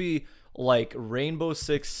supposed to be like Rainbow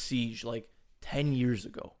Six Siege, like 10 years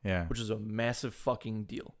ago. Yeah. Which is a massive fucking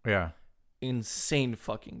deal. Yeah. Insane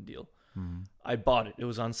fucking deal. Mhm. I bought it. It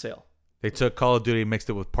was on sale. They took Call of Duty, mixed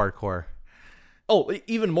it with parkour. Oh,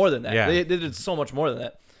 even more than that. Yeah. They did so much more than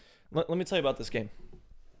that. Let me tell you about this game.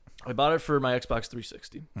 I bought it for my Xbox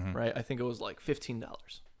 360, right? I think it was like $15,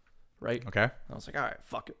 right? Okay. I was like, all right,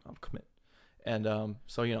 fuck it, I'll commit. And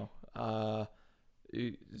so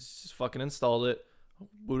just fucking installed it,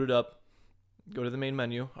 booted up, go to the main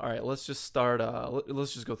menu. All right, let's just start.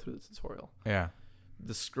 Let's just go through the tutorial. Yeah.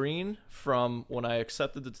 The screen from when I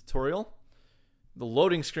accepted the tutorial, the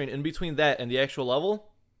loading screen in between that and the actual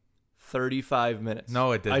level, 35 minutes.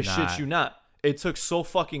 No, it did I not. shit you not. It took so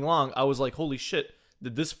fucking long. I was like, holy shit,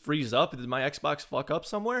 did this freeze up? Did my Xbox fuck up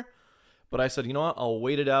somewhere? But I said, you know what? I'll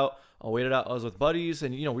wait it out. I was with buddies,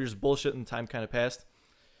 and we were just bullshitting. Time kind of passed,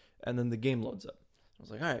 and then the game loads up. I was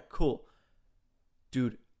like, all right, cool,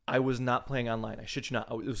 dude. I was not playing online. I shit you not.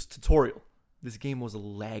 It was tutorial. This game was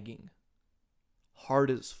lagging, hard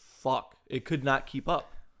as fuck. It could not keep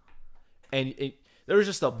up, and there was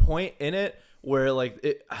just a point in it where like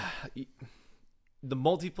the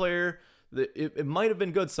multiplayer, it might have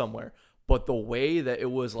been good somewhere, but the way that it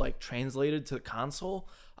was like translated to the console,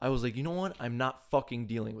 I was like, you know what? I'm not fucking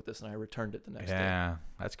dealing with this, and I returned it the next day. Yeah,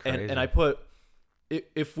 that's crazy. And I put,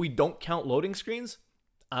 if we don't count loading screens,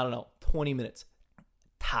 I don't know, 20 minutes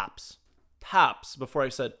tops before I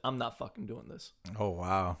said I'm not fucking doing this. Oh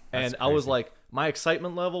wow. And I was like, my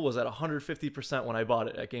excitement level was at 150% when I bought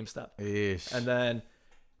it at GameStop. Eesh. And then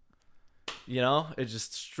it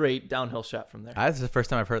just straight downhill shot from there. That's the first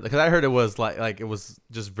time I've heard, because I heard it was like it was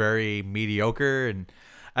just very mediocre. And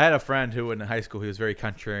I had a friend who in high school, he was very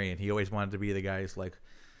contrarian. He always wanted to be the guy who's like,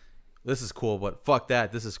 this is cool, but fuck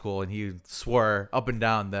that, this is cool. And he swore up and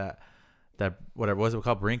down that whatever was it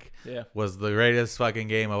called, Brink, Yeah. was the greatest fucking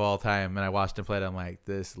game of all time. And I watched him play it. I'm like,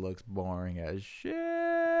 this looks boring as shit.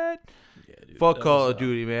 Yeah, dude, Fuck that Call was, of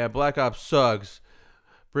Duty, man. Black Ops sucks.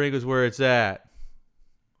 Bring us where it's at.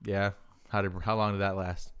 Yeah. How long did that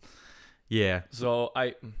last? Yeah. So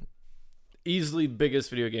I easily biggest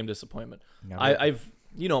video game disappointment. Yeah, I've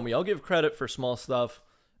you know me. I'll give credit for small stuff.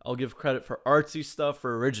 I'll give credit for artsy stuff,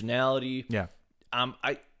 for originality. Yeah. I'm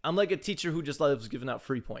like a teacher who just loves giving out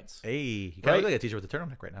free points. Hey, you kind of Right? look like a teacher with a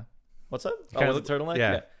turtleneck right now. What's that? kinda Was look- it turtleneck?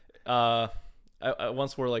 yeah. I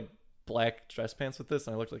once wore like black dress pants with this,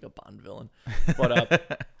 and I looked like a Bond villain.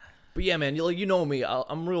 But but yeah, man, you know me.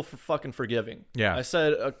 I'm real fucking forgiving. Yeah. I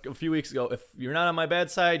said a few weeks ago, if you're not on my bad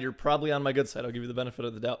side, you're probably on my good side. I'll give you the benefit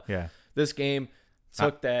of the doubt. Yeah. This game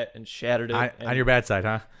took that and shattered it. and On your bad side,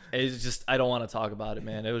 huh? it's just I don't want to talk about it,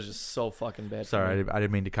 man. It was just so fucking bad. for Sorry, me. I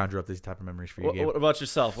didn't mean to conjure up these type of memories for you. What about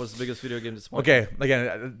yourself? What's the biggest video game disappointment? Okay,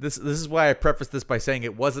 again, this is why I prefaced this by saying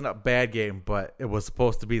it wasn't a bad game, but it was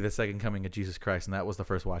supposed to be the second coming of Jesus Christ, and that was the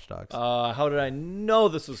first Watch Dogs. How did I know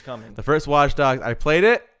this was coming? The first Watch Dogs, I played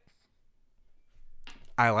it.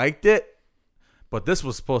 I liked it, but this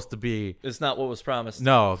was supposed to be It's not what was promised.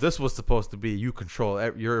 no. This was supposed to be you control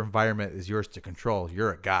your environment is yours to control.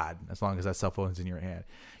 You're a god as long as that cell phone's in your hand.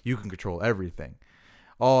 You can control everything.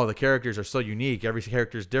 Oh, the characters are so unique. Every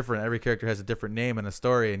character is different. Every character has a different name and a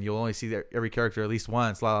story, and you'll only see every character at least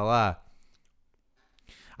once. La la la.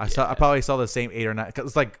 I probably saw the same 8 or 9. Cause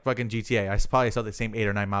it's like fucking GTA. I probably saw the same 8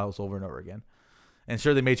 or 9 models over and over again. And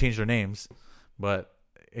sure, they may change their names, but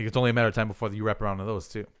it's only a matter of time before you wrap around to those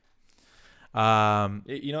too.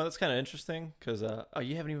 You know, that's kind of interesting because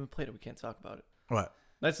you haven't even played it. We can't talk about it. What?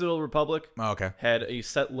 Knights of the Old Republic Oh, okay. had a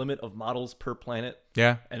set limit of models per planet,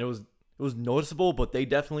 Yeah. and it was noticeable, but they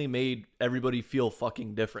definitely made everybody feel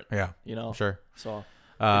fucking different. Yeah. You know? Sure. So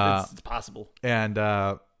Uh, it's possible. And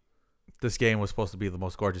this game was supposed to be the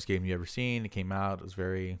most gorgeous game you ever seen. It came out. It was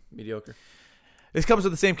very. Mediocre. This comes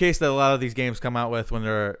with the same case that a lot of these games come out with when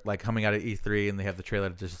they're like coming out of E3 and they have the trailer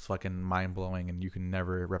that's just fucking mind blowing and you can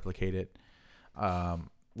never replicate it.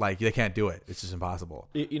 Like they can't do it. It's just impossible.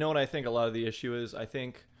 You know what I think a lot of the issue is? I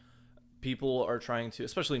think people are trying to,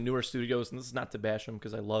 especially newer studios, and this is not to bash them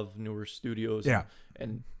because I love newer studios Yeah.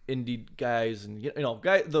 and indie guys and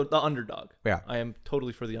the underdog. Yeah. I am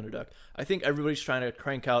totally for the underdog. I think everybody's trying to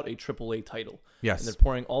crank out a AAA title. Yes. And they're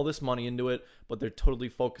pouring all this money into it, but they're totally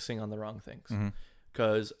focusing on the wrong things. Mm-hmm.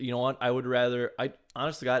 Because you know what?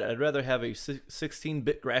 Honest to God, I'd rather have a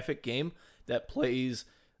 16-bit graphic game that plays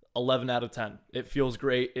 11 out of 10. It feels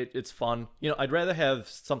great. It's fun. You know, I'd rather have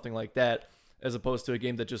something like that as opposed to a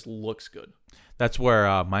game that just looks good. That's where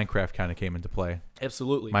Minecraft kind of came into play.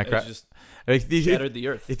 Absolutely. Minecraft It's just If you shattered the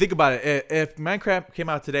earth. think about it, if Minecraft came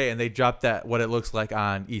out today and they dropped that what it looks like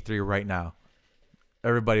on E3 right now,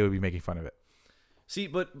 everybody would be making fun of it. See,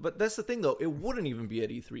 but that's the thing though. It wouldn't even be at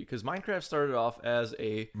E3 because Minecraft started off as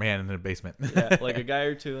a Man in the basement. like a guy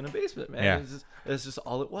or two in a basement, man. Yeah. It's just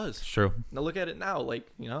all it was. It's true. Now look at it now. Like,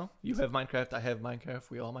 you know, you have Minecraft, I have Minecraft,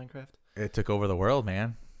 we all Minecraft. It took over the world,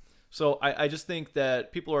 man. So I just think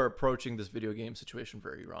that people are approaching this video game situation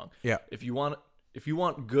very wrong. Yeah. If you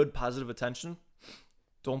want good positive attention,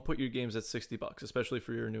 don't put your games at $60, especially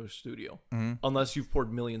for your newest studio. Mm-hmm. Unless you've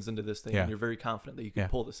poured millions into this thing Yeah. and you're very confident that you can Yeah.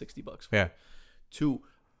 pull the $60 for Yeah. it. 2,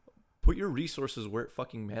 put your resources where it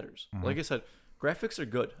fucking matters. Mm-hmm. Like I said, graphics are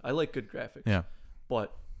good. I like good graphics. Yeah.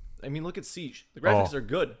 But I mean, look at Siege. The graphics Oh, are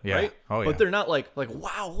good, yeah. right? Oh, yeah. But they're not like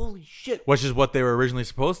wow, holy shit. Which is what they were originally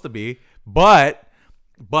supposed to be. But,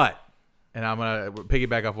 and I'm going to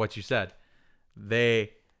piggyback off what you said.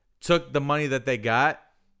 They took the money that they got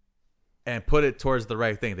and put it towards the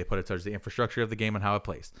right thing. They put it towards the infrastructure of the game and how it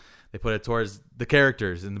plays. They put it towards the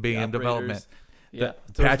characters and the being in Operators, development. Yeah,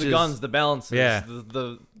 The towards patches- the guns, the balances, Yeah.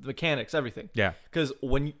 the mechanics, everything. Yeah. Because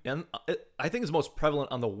I think it's most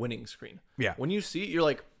prevalent on the winning screen. Yeah. When you see it, you're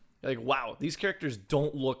like, wow, these characters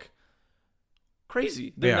don't look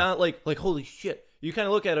crazy. They're Yeah. not like holy shit. You kind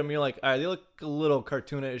of look at them, and you're like, all right, they look a little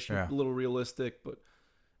cartoonish, Yeah. a little realistic, but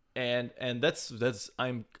and that's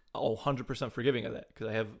I'm 100% forgiving of that because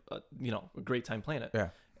I have a great time playing it. Yeah.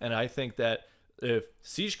 And I think that if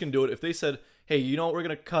Siege can do it, if they said, hey, you know what, we're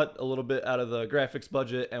going to cut a little bit out of the graphics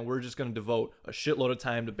budget and we're just going to devote a shitload of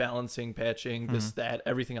time to balancing, patching, this, that,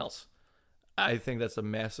 everything else. I think that's a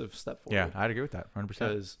massive step forward. Yeah, I'd agree with that 100%.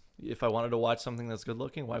 Because if I wanted to watch something that's good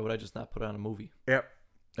looking, why would I just not put on a movie? Yep.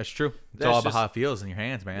 That's true. It's That's all about just- how it feels in your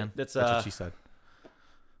hands, man. That's, what she said.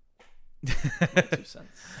 2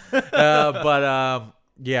 cents.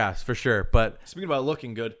 Yeah, for sure. But, Speaking about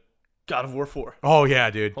looking good, God of War 4. oh, yeah,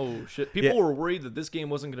 dude. Oh, shit. People Yeah. were worried that this game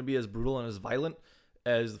wasn't going to be as brutal and as violent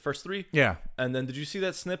as the first 3. Yeah. And then did you see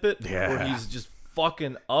that snippet Yeah. where he's just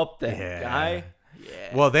fucking up that Yeah. guy?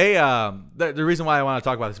 Yeah. Well, they the reason why I want to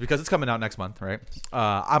talk about this is because it's coming out next month, right?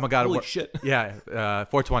 I'm a God of Holy War. shit. Yeah,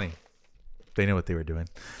 420. They knew what they were doing.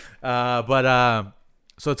 So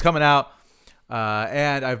it's coming out,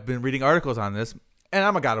 and I've been reading articles on this. And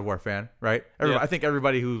I'm a God of War fan, right? I think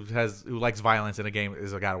everybody who likes violence in a game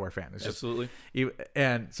is a God of War fan. It's Absolutely.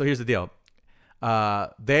 And so here's the deal.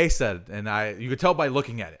 They said, and you could tell by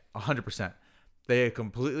looking at it, 100%. They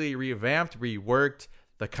completely revamped, reworked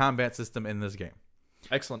the combat system in this game.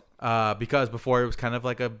 Excellent. Because before it was kind of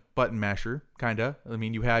like a button masher, kind of. I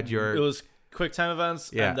mean, you had your... It was quick time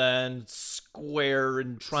events, and then square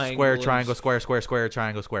and triangle. Square, triangle, square, square, square,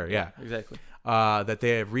 triangle, square. Yeah. Exactly. That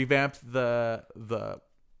they have revamped the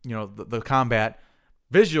combat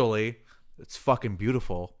visually. It's fucking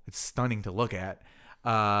beautiful. It's stunning to look at.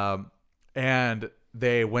 And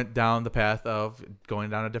they went down the path of going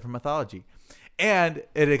down a different mythology. And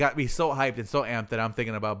it got me so hyped and so amped that I'm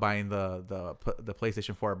thinking about buying the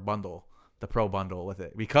PlayStation 4 bundle, the Pro bundle with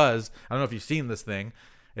it. Because I don't know if you've seen this thing.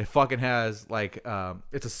 It fucking has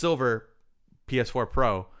it's a silver PS4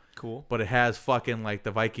 Pro. Cool. But it has fucking like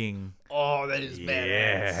the Viking. Oh, that is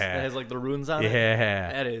badass. It has like the runes on it.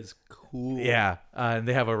 Yeah. That is cool. Yeah. And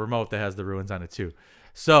they have a remote that has the runes on it too.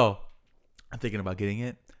 So I'm thinking about getting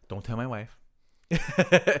it. Don't tell my wife.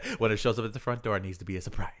 When it shows up at the front door, it needs to be a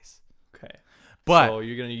surprise. Okay. But so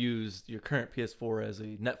you're going to use your current PS4 as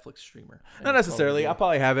a Netflix streamer. Not necessarily. I'll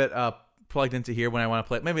probably have it plugged into here when I want to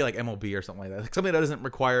play. Maybe like MLB or something like that. Like something that doesn't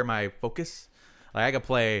require my focus. Like I could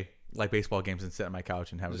play like baseball games and sit on my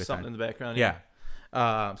couch and have a good something time. in the background. Yeah.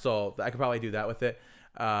 So I could probably do that with it.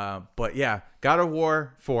 But yeah, God of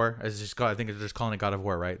War 4 is just called, I think they're just calling it God of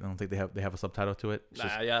War, right? I don't think they have a subtitle to it.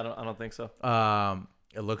 I don't think so.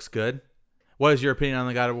 It looks good. What is your opinion on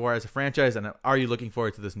the God of War as a franchise, and are you looking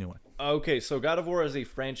forward to this new one? Okay, so God of War as a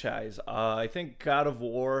franchise, I think God of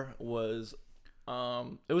War was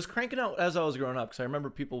it was cranking out as I was growing up, because I remember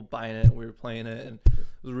people buying it and we were playing it, and it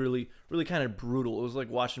was really, really kind of brutal. It was like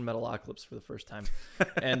watching Metalocalypse for the first time.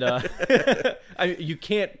 And you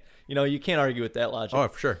can't argue with that logic. Oh,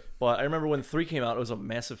 for sure. But I remember when 3 came out, it was a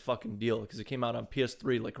massive fucking deal, because it came out on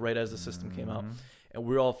PS3 like right as the system came out, and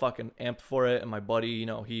we were all fucking amped for it. And my buddy,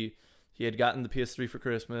 he had gotten the PS3 for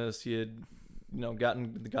Christmas. He had,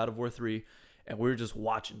 gotten the God of War 3, and we were just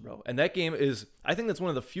watching, bro. And that game is, I think that's one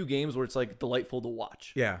of the few games where it's like delightful to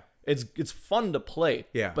watch. Yeah. It's fun to play.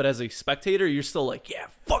 Yeah. But as a spectator, you're still like, yeah,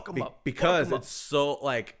 fuck them up. Because it's so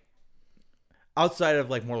like, outside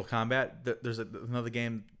of like Mortal Kombat, there's another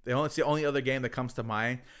game. It's the only other game that comes to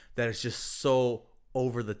mind that is just so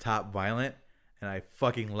over the top violent, and I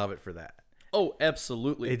fucking love it for that. Oh,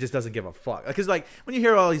 absolutely. It just doesn't give a fuck. Because like when you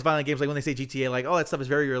hear all these violent games, like when they say GTA, like, oh, that stuff is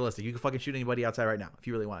very realistic. You can fucking shoot anybody outside right now if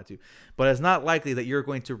you really wanted to. But it's not likely that you're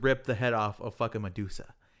going to rip the head off of fucking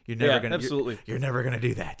Medusa. You're never gonna. Absolutely. You're never gonna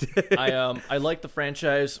do that. I like the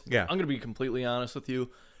franchise. Yeah. I'm gonna be completely honest with you.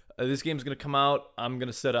 This game's gonna come out. I'm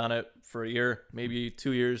gonna sit on it for a year, maybe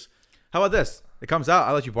 2 years. How about this? It comes out.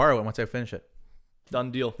 I'll let you borrow it once I finish it.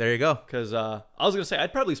 Done deal. There you go. Because I was gonna say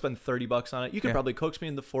I'd probably spend $30 on it. You could probably coax me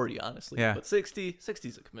into 40, honestly. Yeah. But 60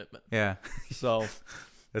 is a commitment. Yeah. So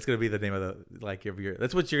that's gonna be the name of your.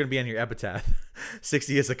 That's what you're gonna be on your epitaph.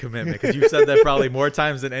 60 is a commitment, because you've said that probably more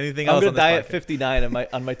times than anything else. I'm gonna die at 59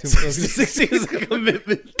 on my tombstone. 60 is a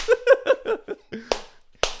commitment.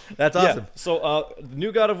 That's awesome. Yeah. So the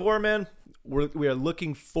new God of War, man. We are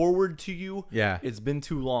looking forward to you. Yeah. It's been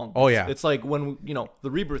too long. Oh yeah. It's like when the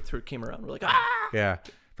Rebirth came around. We're like, ah. Yeah,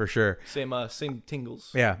 for sure. Same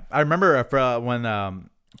tingles. Yeah, I remember when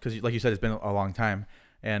because like you said, it's been a long time,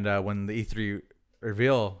 and when the E3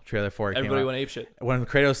 reveal trailer for it Everybody came out, went apeshit. When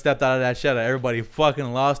Kratos stepped out of that shadow, everybody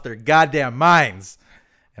fucking lost their goddamn minds,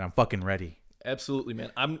 and I'm fucking ready. Absolutely,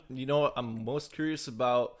 man. I'm most curious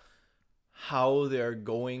about how they're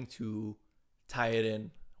going to tie it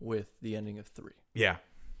in with the ending of 3. Yeah.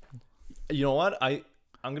 You know what? I'm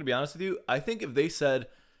going to be honest with you. I think if they said,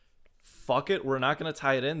 fuck it, we're not going to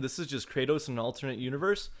tie it in, this is just Kratos in an alternate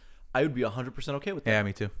universe, I would be 100% okay with that. Yeah,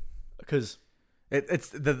 me too. Because it's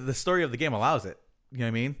the story of the game allows it. You know what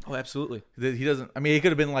I mean? Oh, absolutely. He doesn't. I mean, he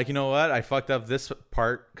could have been like, you know what? I fucked up this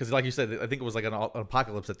part, because, like you said, I think it was like an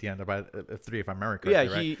apocalypse at the end of 3, if I remember correctly.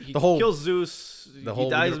 Yeah, right? he kills Zeus. He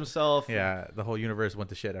dies himself. Yeah, the whole universe went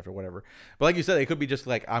to shit after whatever. But like you said, it could be just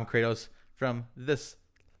like, I'm Kratos from this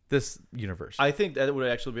universe. I think that would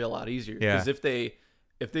actually be a lot easier. Yeah. Because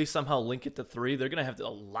if they somehow link it to 3, they're gonna have a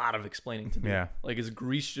lot of explaining to do. Yeah. Like, is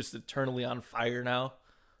Greece just eternally on fire now?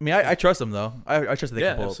 I mean, I trust them though. I trust that they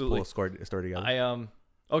can pull absolutely. a story together.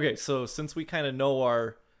 Okay, so since we kind of know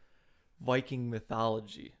our Viking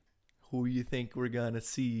mythology, who you think we're gonna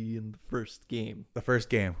see in the first game? The first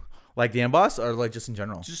game, like the end boss, or like just in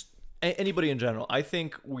general? Just anybody in general. I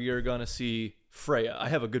think we are gonna see Freya. I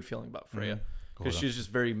have a good feeling about Freya. because she's just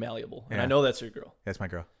very malleable, and Yeah. I know that's your girl. That's my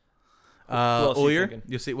girl. else you Uyir,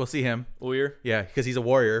 thinking? we'll see him. Uyir. Yeah, because he's a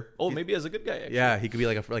warrior. Oh, maybe as a good guy. Actually. Yeah, he could be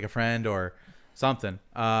like a friend or something.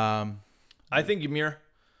 I think Ymir.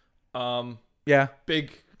 Yeah,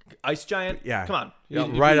 Big ice giant. Yeah. Come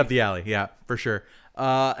on. right up the alley. Yeah, for sure.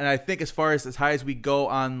 And I think as far as high as we go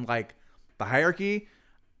on like the hierarchy,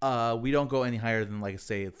 we don't go any higher than like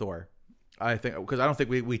say Thor. I think because I don't think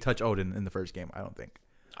we touch Odin in the first game. I don't think.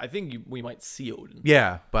 I think we might see Odin.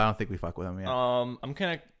 Yeah, but I don't think we fuck with him. Yeah. I'm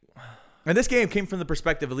kind of. And this game came from the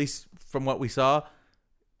perspective, at least from what we saw,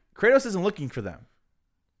 Kratos isn't looking for them.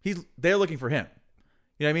 They're looking for him.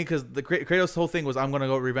 You know what I mean? Because the Kratos' whole thing was, I'm going to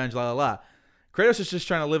go revenge, la la la. Kratos is just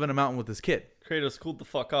trying to live in a mountain with his kid. Kratos cooled the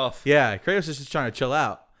fuck off. Yeah, Kratos is just trying to chill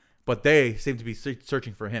out. But they seem to be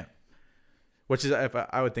searching for him. Which is, if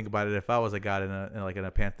I would think about it, if I was a god in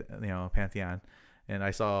a pantheon, and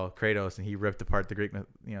I saw Kratos and he ripped apart the Greek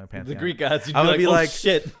pantheon. The Greek gods. You'd I'm gonna be oh, like,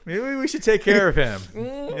 shit. Maybe we should take care of him.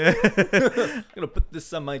 I'm gonna put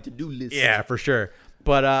this on my to-do list. Yeah, for sure.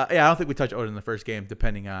 But I don't think we touch Odin in the first game,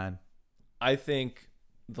 depending on. I think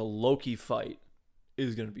the Loki fight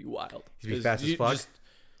is gonna be wild. He's gonna be fast as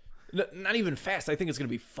fuck. Not even fast. I think it's gonna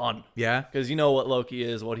be fun. Yeah, because you know what Loki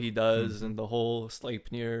is, what he does, and the whole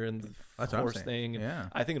Sleipnir and the horse thing. Yeah,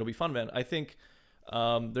 I think it'll be fun, man. I think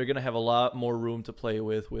they're gonna have a lot more room to play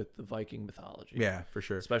with the Viking mythology. Yeah, for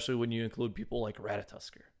sure. Especially when you include people like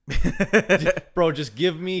Ratatoskr. Bro, just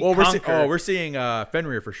give me. Well, Conquer. we're seeing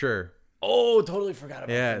Fenrir for sure. Oh, totally forgot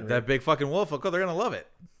about. Yeah, Fenrir. that big fucking wolf. Oh, they're gonna love it.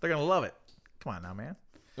 They're gonna love it. Come on now, man.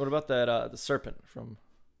 What about that? The serpent from.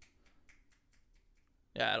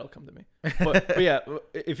 Yeah, it'll come to me. But yeah,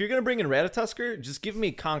 if you're gonna bring in Ratatoskr, just give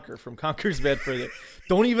me Conquer from Conquer's Bad Further.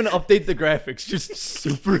 Don't even update the graphics. Just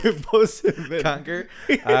superimpose it. Conquer.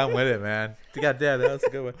 I'm with it, man. God damn, that was a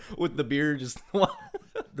good one. With the beer, just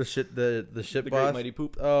the shit the boss. Great Mighty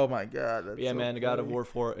Poop. Oh my god. That's Yeah, so man. funny. God of War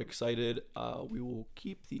 4, excited. We will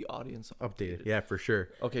keep the audience Updated. Yeah, for sure.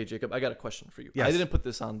 Okay, Jacob, I got a question for you. Yes. I didn't put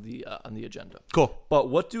this on the agenda. Cool. But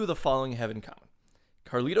what do the following have in common?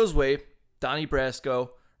 Carlito's Way, Donnie Brasco,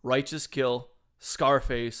 Righteous Kill,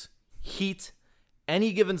 Scarface, Heat,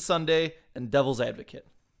 Any Given Sunday, and Devil's Advocate.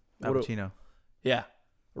 Al Pacino. Yeah,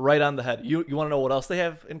 right on the head. You want to know what else they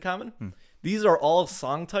have in common? These are all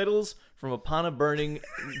song titles from Upon a Burning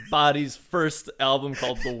Body's first album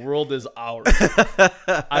called The World Is Ours.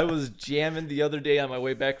 I was jamming the other day on my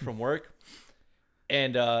way back from work.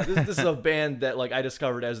 And this is a band that like I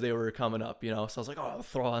discovered as they were coming up, So I was like, oh, I'll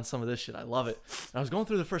throw on some of this shit. I love it. And I was going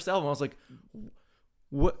through the first album. I was like,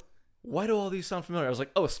 what? Why do all these sound familiar? I was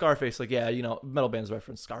like, oh, Scarface. Like, yeah, metal bands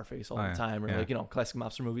reference Scarface all the time. Or like, classic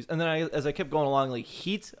mobster movies. And then as I kept going along, like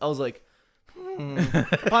Heat, I was like,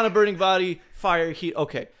 Upon a Burning Body, Fire, Heat.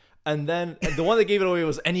 Okay. And then the one that gave it away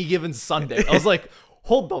was Any Given Sunday. I was like,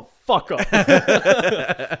 hold the fuck up.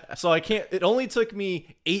 So I can't. It only took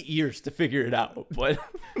me 8 years to figure it out. But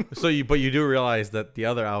But you do realize that the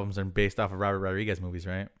other albums are based off of Robert Rodriguez movies,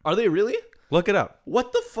 right? are they really? Look it up.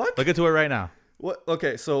 What the fuck? Look into it right now. What?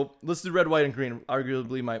 Okay, so let's do Red, White, and Green.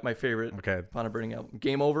 Arguably my favorite. Okay. Upon a Burning album.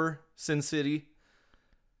 Game Over, Sin City,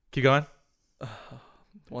 Keep going.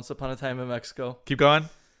 Once Upon a Time in Mexico, Keep going.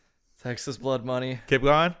 Texas Blood Money, Keep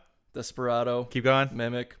going. Desperado, Keep going.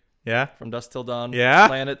 Mimic, Yeah. From Dusk Till Dawn, Yeah?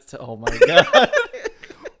 Oh my god.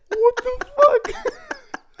 What the fuck?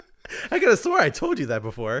 I could have swore I told you that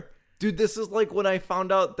before. Dude, this is like when I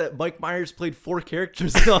found out that Mike Myers played 4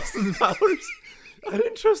 characters in Austin Powers. I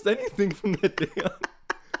didn't trust anything from that day on.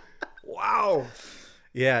 Wow.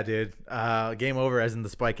 Yeah, dude. Game Over, as in the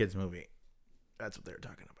Spy Kids movie. That's what they were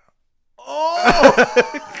talking about. Oh!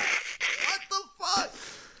 What the fuck?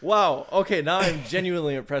 Wow. Okay, now I'm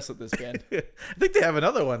genuinely impressed with this band. I think they have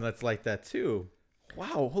another one that's like that too.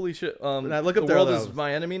 Wow, holy shit. Now look up The their World other Is albums.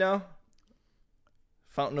 My Enemy Now.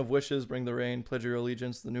 Fountain of Wishes, Bring the Rain, Pledge Your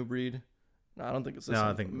Allegiance, The New Breed. No, I don't think it's this No, I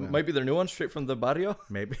one. think- no. Might be their new one, straight from the barrio.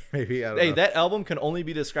 Maybe. I don't Hey, know. that album can only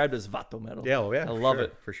be described as vato metal. Yeah, well, yeah. I for love sure,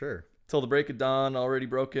 it. for sure. Till the Break of Dawn, Already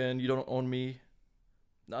Broken, You Don't Own Me.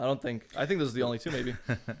 No, I think this is the only two, maybe.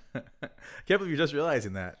 Can't believe you're just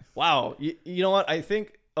realizing that. Wow. You know what? I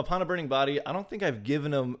think Upon a Burning Body, I don't think I've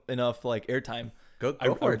given them enough like airtime. Go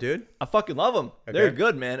for it, dude. I fucking love them. Okay. They're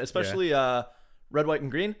good, man. Especially Red, White,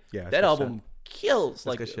 and Green. Yeah, that's that good album kills.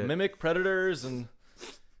 Like good shit. Mimic, Predators, and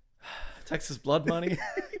Texas Blood Money.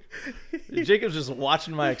 Jacob's just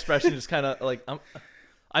watching my expression, just kind of like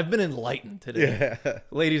I've been enlightened today,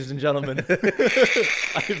 ladies and gentlemen.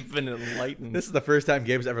 I've been enlightened. This is the first time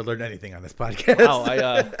Gabe's ever learned anything on this podcast. Wow,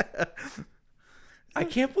 I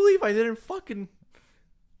can't believe I didn't fucking.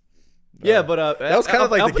 Yeah, but that was kind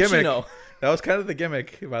of like Al the gimmick. Pacino. That was kind of the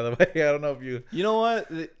gimmick, by the way. I don't know if you. You know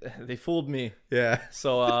what? They fooled me. Yeah.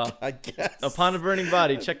 So I guess. Upon a Burning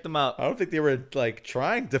Body, check them out. I don't think they were like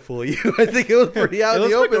trying to fool you. I think it was pretty out It in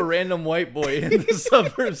looks the like open. a random white boy in the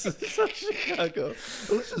suburbs of Chicago.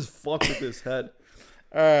 Let's just fuck with his head.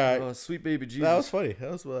 All right. Oh, sweet baby Jesus. That was funny.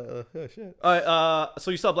 That was oh, shit. All right. So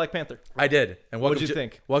you saw Black Panther. I did. And welcome What'd you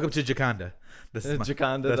think? Welcome to Jaconda. This is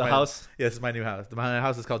Jaconda, that's the house? Yeah, this is my new house. My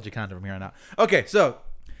house is called Jaconda from here on out. Okay, so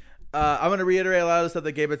I'm going to reiterate a lot of the stuff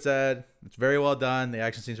that Gabe had said. It's very well done. The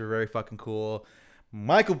action scenes were very fucking cool.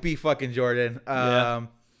 Michael B. fucking Jordan. Yeah.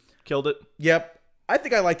 Killed it. Yep. I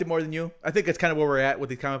think I liked it more than you. I think that's kind of where we're at with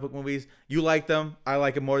these comic book movies. You like them. I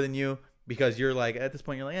like it more than you because you're like, at this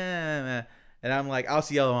point, you're like, eh. And I'm like, I'll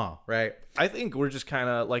see them all, right? I think we're just kind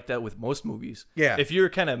of like that with most movies. Yeah. If you're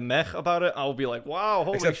kind of meh about it, I'll be like, wow,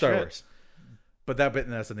 holy Except shit. Star Wars. But that bit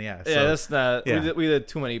us in the ass. Yeah, so. that's not. Yeah. We did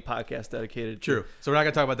too many podcasts dedicated. True. So we're not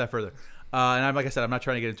gonna talk about that further. And I'm like I said, I'm not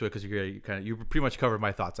trying to get into it because you pretty much covered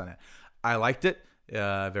my thoughts on it. I liked it.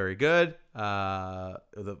 Very good. I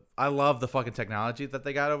love the fucking technology that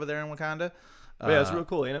they got over there in Wakanda. Yeah, it's real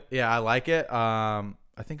cool, ain't it? Yeah, I like it.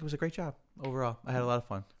 I think it was a great job overall. I had a lot of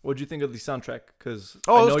fun. What'd you think of the soundtrack? Because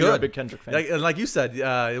Oh, it I was know you're a good. big Kendrick fan. Like you said,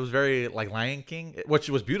 it was very like Lion King, which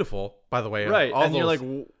was beautiful, by the way. Right, All and you're those-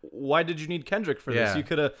 like, why did you need Kendrick for this? Yeah. You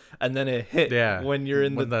could have, and then it hit when you're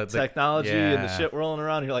in When the the technology and the yeah. shit rolling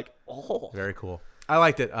around. You're like, oh, very cool. I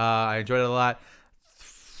liked it. I enjoyed it a lot.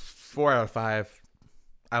 4 out of 5.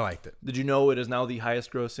 I liked it. Did you know it is now the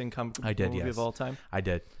highest grossing comic book movie yes. of all time? I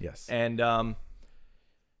did. Yes. And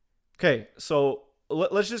okay, so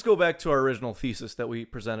let's just go back to our original thesis that we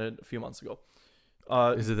presented a few months ago.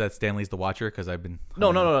 Is it that Stanley's the Watcher? Because I've been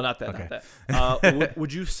No, not that. Okay. Not that.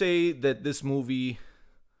 Would you say that this movie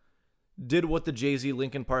did what the Jay-Z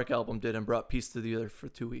Linkin Park album did and brought peace to the earth for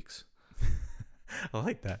 2 weeks? I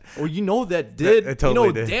like that. Well, you know that did. It totally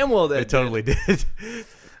you know did. damn well that It totally did.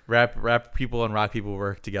 Rap people and rock people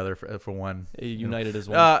work together for one. United as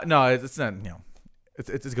one. No, it's not.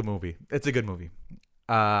 It's a good movie. It's a good movie.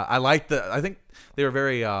 I think they were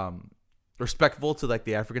very respectful to like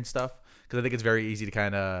the African stuff because I think it's very easy to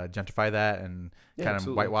kind of gentrify that and kind of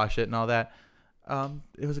absolutely. whitewash it and all that.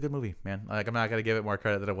 It was a good movie, man. Like I'm not gonna give it more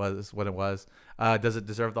credit than it was when it was. Does it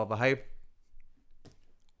deserve all the hype?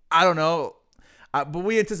 I don't know. But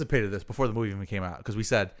we anticipated this before the movie even came out because we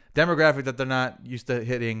said demographic that they're not used to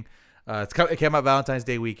hitting. It came out Valentine's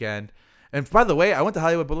Day weekend, and by the way, I went to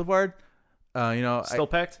Hollywood Boulevard. Still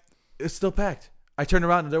packed. It's still packed. I turned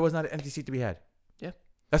around and there was not an empty seat to be had. Yeah,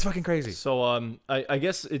 that's fucking crazy. So I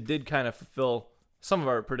guess it did kind of fulfill some of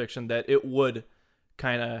our prediction that it would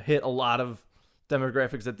kind of hit a lot of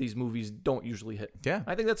demographics that these movies don't usually hit. Yeah,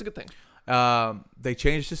 I think that's a good thing. They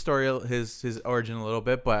changed his story, his origin a little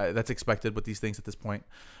bit, but that's expected with these things at this point.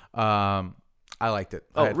 I liked it.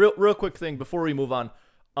 Real quick thing before we move on.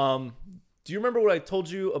 Do you remember what I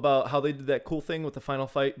told you about how they did that cool thing with the final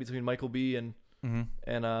fight between Michael B. and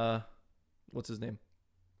what's his name?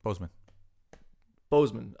 Boseman.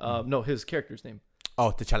 No, his character's name.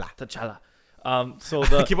 Oh, T'Challa. So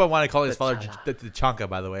I keep on wanting to call his father T'Chaka,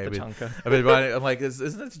 by the way. I'm like,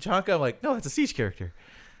 isn't it T'Chaka? I'm like, no, that's a Siege character.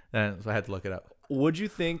 And so I had to look it up. What'd you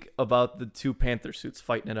think about the two Panther suits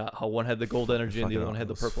fighting it out? How one had the gold energy and the other one had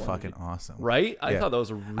the purple energy. Fucking awesome, right? I thought that was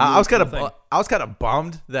a really I was kind cool of I was kind of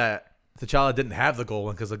bummed that T'Challa didn't have the gold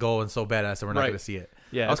one because the gold one's so badass and we're not going to see it.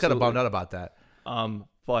 Yeah, I was kind of bummed out about that.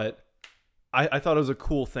 But I thought it was a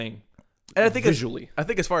cool thing. And I think visually, I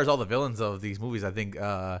think as far as all the villains of these movies, I think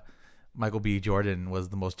Michael B. Jordan was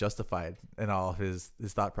the most justified in all of his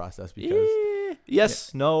thought process because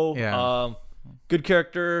good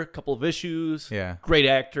character, couple of issues, great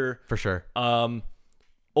actor for sure.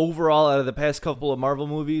 Overall, out of the past couple of Marvel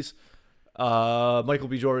movies, Michael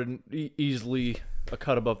B. Jordan easily a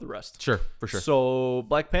cut above the rest. Sure, for sure. So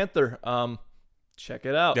Black Panther, check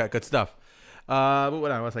it out. Yeah, good stuff.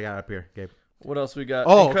 What else I got up here, Gabe? What else we got?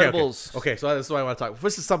 Oh, Incredibles. Okay, so this is what I want to talk about.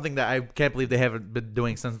 This is something that I can't believe they haven't been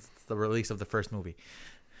doing since the release of the first movie.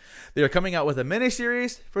 They are coming out with a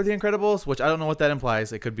miniseries for The Incredibles, which I don't know what that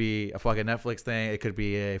implies. It could be a fucking Netflix thing. It could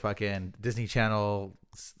be a fucking Disney Channel,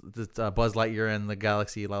 Buzz Lightyear in the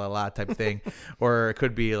galaxy, la la la type thing, or it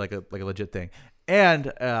could be like a legit thing, and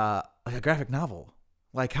like a graphic novel.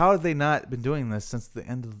 Like, how have they not been doing this since the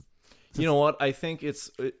end of? You know what? I think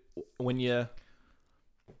it's when you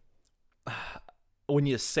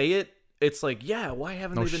say it, it's like, yeah, why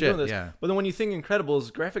haven't they been doing this? Yeah. But then when you think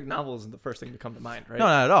Incredibles, graphic novel isn't the first thing to come to mind, right? No,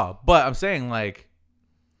 not at all. But I'm saying, like,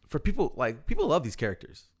 for people, like, people love these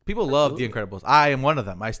characters. People love The Incredibles. I am one of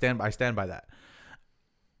them. I stand by that.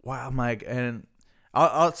 Wow, I'm like, and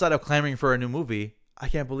outside of clamoring for a new movie, I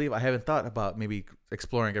can't believe I haven't thought about maybe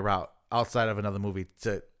exploring a route outside of another movie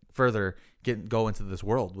to further go into this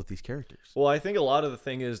world with these characters. Well, I think a lot of the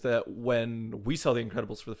thing is that when we saw The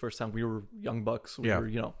Incredibles for the first time, we were young bucks. We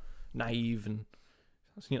were, naive and,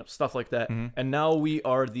 stuff like that. Mm-hmm. And now we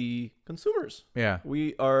are the consumers. Yeah.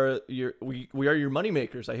 We are your money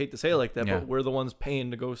makers. I hate to say it like that, Yeah. but we're the ones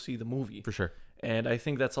paying to go see the movie. For sure. And I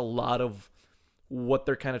think that's a lot of what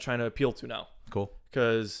they're kind of trying to appeal to now. Cool.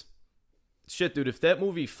 Because, shit, dude, if that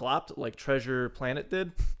movie flopped like Treasure Planet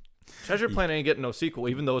did, Treasure Planet ain't getting no sequel,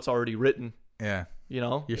 even though it's already written. Yeah.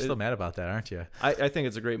 You're still mad about that, aren't you? I think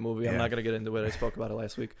it's a great movie. I'm Yeah. not going to get into it. I spoke about it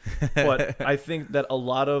last week. But I think that a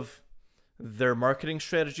lot of their marketing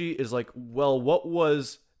strategy is like, well, what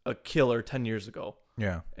was a killer 10 years ago?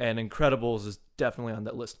 Yeah. And Incredibles is definitely on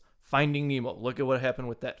that list. Finding Nemo. Look at what happened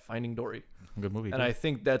with that. Finding Dory. Good movie. And too. I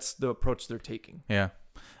think that's the approach they're taking. Yeah.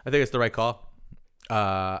 I think it's the right call.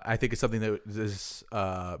 I think it's something that has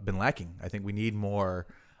been lacking. I think we need more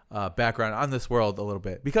background on this world a little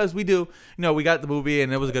bit, because we do, we got the movie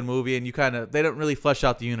and it was a good movie, and they don't really flesh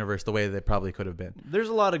out the universe the way they probably could have been. There's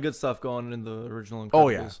a lot of good stuff going in the original Incredibles. Oh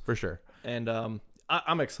yeah, for sure. And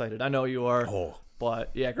I'm excited. I know you are. Oh.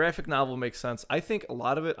 But yeah, graphic novel makes sense. I think a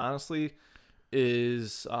lot of it, honestly,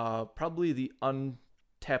 is probably the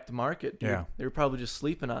untapped market. Dude. Yeah. They were probably just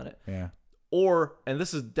sleeping on it. Yeah. And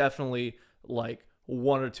this is definitely like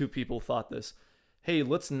one or two people thought this. Hey,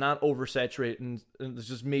 let's not oversaturate and let's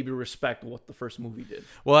just maybe respect what the first movie did.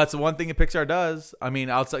 Well, that's the one thing that Pixar does. I mean,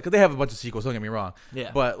 outside, because they have a bunch of sequels. Don't get me wrong.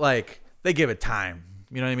 Yeah. But like, they give it time.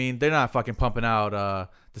 You know what I mean? They're not fucking pumping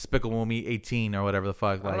out Despicable Me 18 or whatever the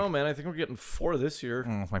fuck. I don't know, man. I think we're getting 4 this year.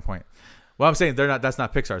 That's my point. Well, I'm saying they're not. That's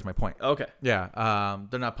not Pixar. Is my point. Okay. Yeah.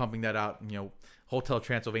 They're not pumping that out. Hotel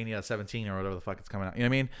Transylvania 17 or whatever the fuck it's coming out. You know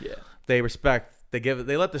what I mean? Yeah. They respect. They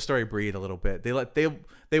let the story breathe a little bit.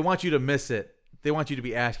 They want you to miss it. They want you to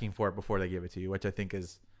be asking for it before they give it to you, which I think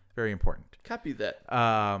is very important. Copy that.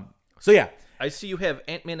 So yeah. I see you have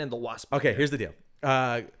Ant-Man and the Wasp. Okay, here's the deal.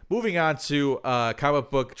 Moving on to comic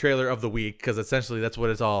book trailer of the week, because essentially that's what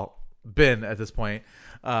it's all been at this point.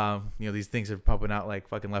 These things are popping out like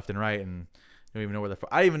fucking left and right, and I don't even know where they're.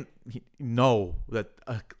 I even know that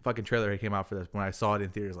a fucking trailer came out for this when I saw it in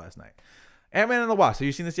theaters last night. Ant-Man and the Wasp. Have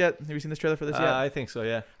you seen this yet? Have you seen this trailer for this yet? I think so,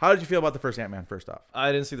 yeah. How did you feel about the first Ant-Man, first off?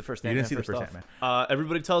 I didn't see the first Ant-Man. You didn't see the first Ant-Man.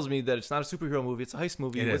 Everybody tells me that it's not a superhero movie. It's a heist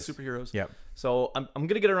movie with superheroes. Yep. So I'm going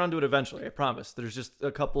to get around to it eventually, I promise. There's just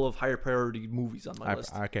a couple of higher priority movies on my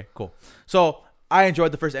list. Okay, cool. So I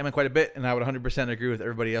enjoyed the first Ant-Man quite a bit, and I would 100% agree with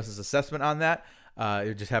everybody else's assessment on that.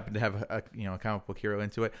 It just happened to have a comic book hero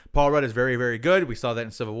into it. Paul Rudd is very, very good. We saw that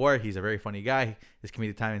in Civil War. He's a very funny guy. His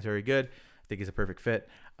comedic timing is very good. I think he's a perfect fit.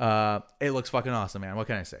 It looks fucking awesome, man. What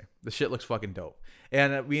can I say? The shit looks fucking dope.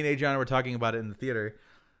 And me and Adriana were talking about it in the theater.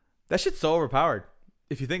 That shit's so overpowered.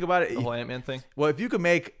 If you think about it, the whole Ant-Man thing. Well, if you could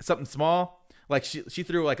make something small, like she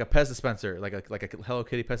threw like a Pez dispenser, like a Hello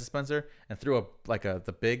Kitty Pez dispenser, and threw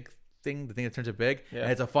the big thing, the thing that turns it big,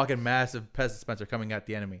 and it's a fucking massive Pez dispenser coming at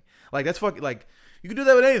the enemy. Like that's fucking like you could do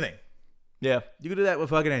that with anything. Yeah, you could do that with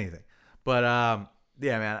fucking anything. But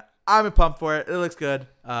yeah, man, I'm pumped for it. It looks good.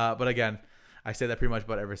 But again, I say that pretty much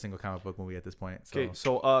about every single comic book movie at this point. So. Okay,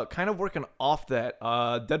 so kind of working off that,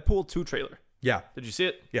 Deadpool 2 trailer. Yeah. Did you see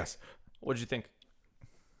it? Yes. What did you think?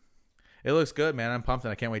 It looks good, man. I'm pumped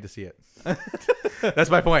and I can't wait to see it.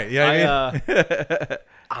 That's my point. Yeah, you know what I mean?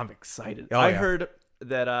 I'm excited. Oh, I heard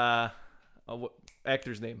that what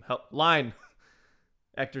actor's name? Line.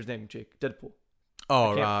 Actor's name, Jake. Deadpool.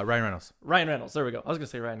 Oh, Ryan Reynolds. Ryan Reynolds. There we go. I was gonna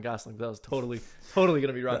say Ryan Gosling. That was totally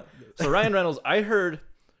gonna be wrong. So Ryan Reynolds. I heard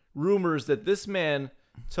rumors that this man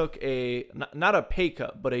took a not a pay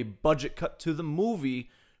cut, but a budget cut to the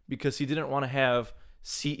movie because he didn't want to have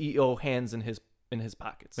CEO hands in his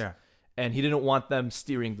pockets. Yeah. And he didn't want them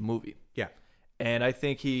steering the movie. Yeah. And I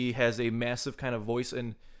think he has a massive kind of voice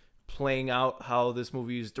in playing out how this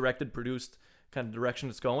movie is directed, produced, kind of direction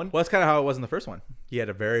it's going. Well, that's kind of how it was in the first one. He had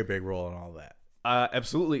a very big role in all of that.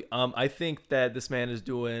 Absolutely. I think that this man is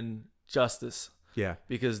doing justice. Yeah.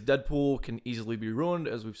 Because Deadpool can easily be ruined,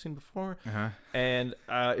 as we've seen before. Uh-huh. And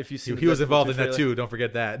if you see, he was involved in that too. Don't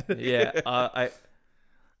forget that. Yeah.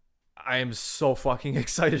 I am so fucking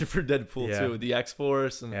excited for Deadpool 2. The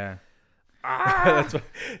X-Force and yeah. That's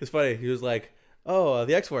it's funny. He was like, "Oh,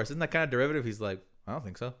 the X-Force isn't that kind of derivative?" He's like, "I don't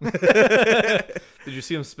think so." Did you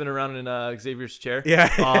see him spin around in Xavier's chair?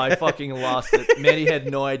 Yeah. Oh, I fucking lost it. Manny had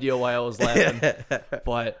no idea why I was laughing.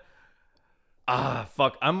 But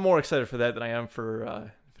fuck, I'm more excited for that than I am for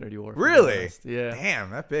Infinity War. Really? Yeah. Damn,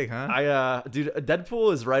 that big, huh? Dude,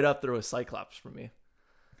 Deadpool is right up there with Cyclops for me.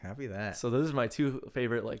 Happy that. So those are my two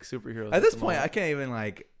favorite like superheroes. At this point, I can't even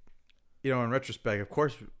like. you know, in retrospect, of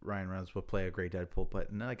course, Ryan Reynolds would play a great Deadpool,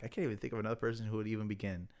 but no, like I can't even think of another person who would even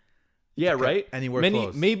begin. Yeah, right. Anywhere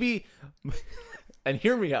close. Maybe, and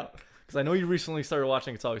hear me out, because I know you recently started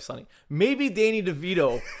watching It's Always Sunny. Maybe Danny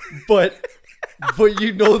DeVito, but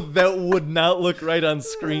you know that would not look right on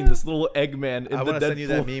screen. This little Eggman in I the want to send you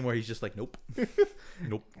that Deadpool. meme where he's just like, nope,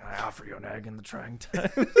 nope. I offer you an egg in the trying time.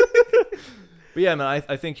 But yeah, man,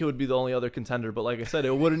 I think he would be the only other contender. But like I said,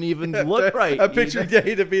 it wouldn't even look right. I picture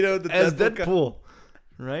Danny DeVito as Deadpool,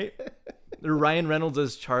 right? Or Ryan Reynolds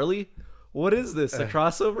as Charlie. What is this? A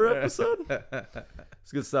crossover episode?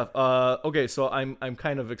 It's good stuff. Okay, so I'm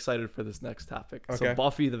kind of excited for this next topic. Okay. So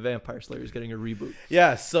Buffy the Vampire Slayer is getting a reboot.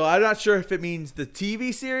 Yeah, so I'm not sure if it means the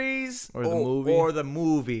TV series Or the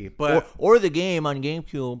movie. but Or the game on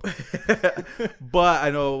GameCube. but I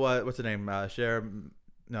know what's the name?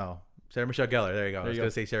 Sarah Michelle Gellar. There you go. I was you gonna go.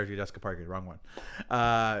 say Sarah Jessica Parker. Wrong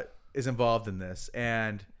one. Is involved in this,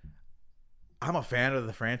 and I'm a fan of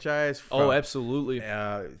the franchise. Oh, absolutely.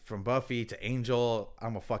 From Buffy to Angel,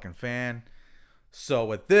 I'm a fucking fan. So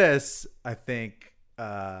with this, I think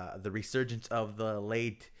the resurgence of the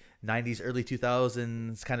late 90s, early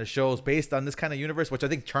 2000s kind of shows based on this kind of universe, which I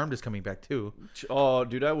think Charmed is coming back too. Oh,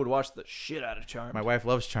 dude, I would watch the shit out of Charmed. My wife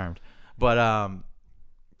loves Charmed. But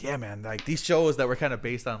yeah, man, like these shows that were kind of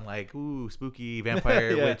based on like spooky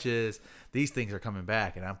vampire Yeah. witches, these things are coming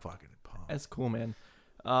back, and I'm fucking pumped. That's cool, man.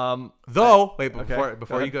 Though, wait, okay,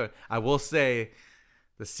 before go you go, I will say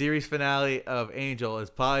the series finale of Angel is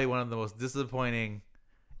probably one of the most disappointing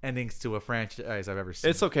endings to a franchise I've ever seen.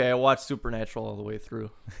 It's okay. I watched Supernatural all the way through.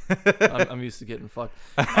 I'm used to getting fucked.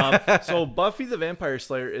 So Buffy the Vampire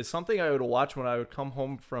Slayer is something I would watch when I would come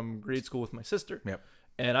home from grade school with my sister. Yep.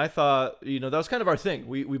 And I thought, that was kind of our thing.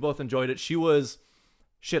 We both enjoyed it. She was,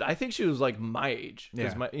 I think she was like my age.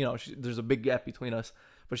 'Cause Yeah. there's a big gap between us.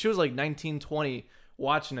 But she was like 19, 20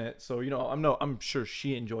 watching it. So, I'm sure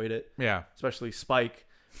she enjoyed it. Yeah. Especially Spike.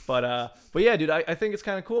 But yeah, dude, I think it's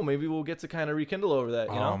kind of cool. Maybe we'll get to kind of rekindle over that.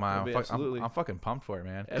 Oh man, Maybe, absolutely. I'm fucking pumped for it,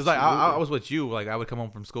 man. Because like I was with you, like I would come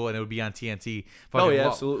home from school and it would be on TNT. Oh, yeah,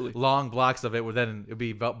 Fucking absolutely. Long blocks of it. Would then it'd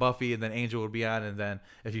be Buffy, and then Angel would be on, and then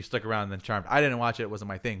if you stuck around, then Charmed. I didn't watch it; it wasn't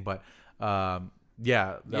my thing. But yeah,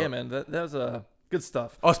 Man, that was good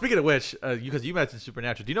stuff. Oh, speaking of which, because you mentioned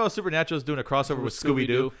Supernatural, do you know Supernatural is doing a crossover with Scooby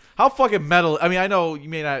Doo? Scooby-Doo. How fucking metal! I mean, I know you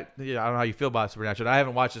may not. I don't know how you feel about Supernatural. I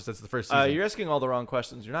haven't watched it since the first season. You're asking all the wrong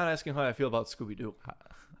questions. You're not asking how I feel about Scooby Doo.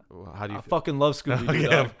 How do you I feel? fucking love Scooby Doo.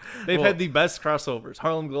 Okay. They've Well- had the best crossovers: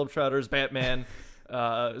 Harlem Globetrotters, Batman,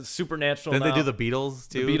 Supernatural. Then they now, do the Beatles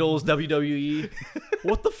too. the Beatles, WWE.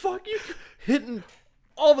 What the fuck? You hitting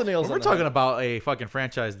all the nails. We're on the talking head. about a fucking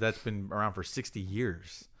franchise that's been around for 60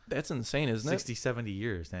 years. That's insane, isn't 60, 70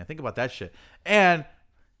 years, man. Think about that shit. And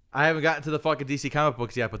I haven't gotten to the fucking DC comic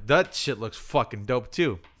books yet, but that shit looks fucking dope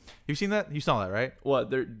too. You've seen that? You saw that, right? it? What?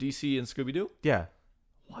 They're DC and Scooby Doo? Yeah.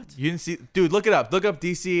 What? You didn't see? Dude, look it up. Look up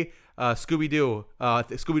DC Scooby Doo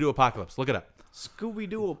Scooby Doo Apocalypse. Look it up. Scooby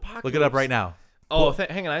Doo Apocalypse. Look it up right now. Oh,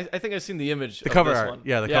 hang on. I think I've seen the image. The of cover this art. one.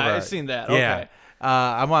 Yeah, the cover art. I've seen that. Yeah. Okay.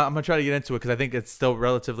 I'm gonna try to get into it because I think it's still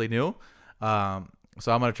relatively new.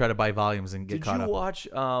 So I'm gonna try to buy volumes and get Did caught you up. watch?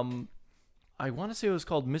 I want to say it was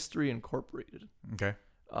called Mystery Incorporated. Okay.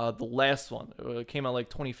 The last one. It came out like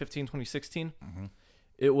 2015, 2016. Mm-hmm.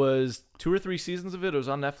 It was 2 or 3 seasons of it. It was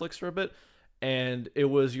on Netflix for a bit. And it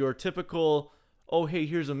was your typical, oh, hey,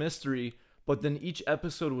 here's a mystery. But then each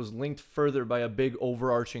episode was linked further by a big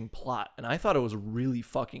overarching plot. And I thought it was really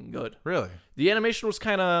fucking good. Really? The animation was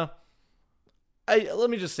kind of... let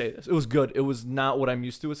me just say this. It was good. It was not what I'm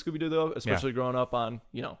used to with Scooby-Doo, though, especially growing up on,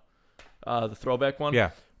 the throwback one.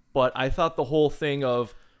 Yeah. But I thought the whole thing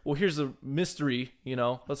of, well, here's a mystery,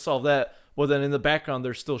 let's solve that. Well, then in the background,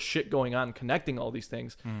 there's still shit going on connecting all these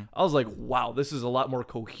things. I was like, wow, this is a lot more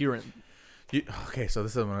coherent. Okay, so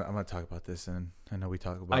this is I'm gonna talk about this, and I know we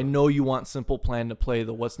talk about. I know you want Simple Plan to play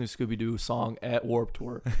the What's New Scooby-Doo song at Warped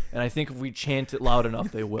Tour. And I think if we chant it loud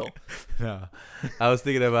enough, they will. No, I was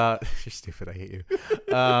thinking about. You're stupid. I hate you.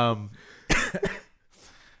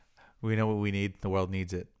 We know what we need. The world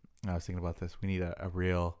needs it. I was thinking about this. We need a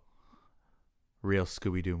real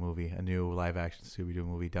Scooby-Doo movie, a new live-action Scooby-Doo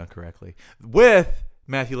movie done correctly, with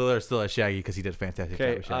Matthew Lillard still as Shaggy because he did a fantastic job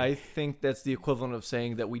Okay, with Shaggy. I think that's the equivalent of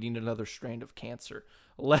saying that we need another strand of cancer.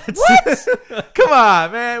 Let's. What? Come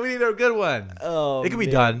on, man. We need a good one. Oh, It can be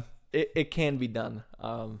man. done. It can be done.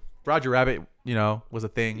 Roger Rabbit, was a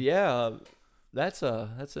thing. Yeah, that's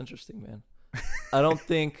interesting, man. I don't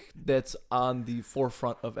think that's on the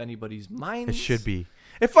forefront of anybody's mind. It should be.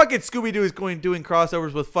 If fucking Scooby-Doo is doing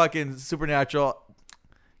crossovers with fucking Supernatural,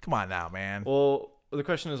 come on now, man. Well, the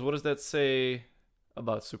question is, what does that say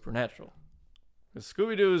about Supernatural?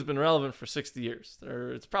 Scooby Doo has been relevant for 60 years.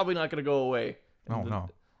 It's probably not going to go away. No.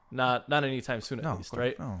 Not anytime soon, at least,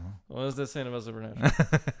 right? No. What is that saying about Supernatural?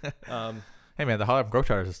 Hey man, the Harlem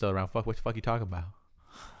Globetrotters is still around. Fuck, what the fuck you talking about?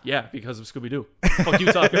 Yeah, because of Scooby Doo. Fuck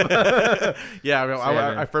you talking about?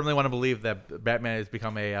 Yeah, I firmly want to believe that Batman has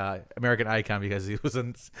become a American icon because he was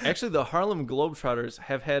in. Actually, the Harlem Globetrotters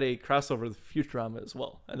have had a crossover with Futurama as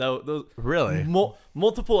well, and those Really?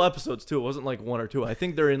 multiple episodes too. It wasn't like one or two. I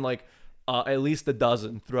think they're in like at least a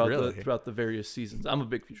dozen throughout the various seasons. I'm a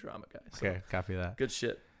big Futurama guy. So. Okay, copy that. Good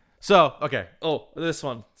shit. So, okay. Oh, this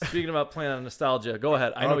one. Speaking about playing on nostalgia, go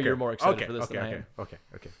ahead. I know you're more excited for this than I am. Okay.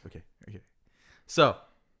 So,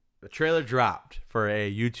 the trailer dropped for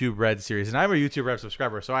a YouTube Red series, and I'm a YouTube Red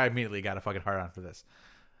subscriber, so I immediately got a fucking hard on for this.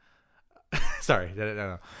 Sorry,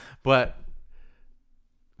 no. But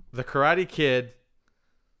the Karate Kid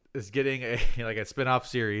is getting a spin-off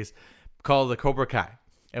series called the Cobra Kai,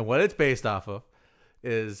 and what it's based off of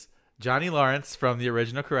is Johnny Lawrence from the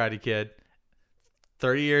original Karate Kid,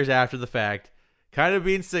 30 years after the fact, kind of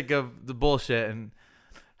being sick of the bullshit and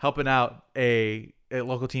helping out a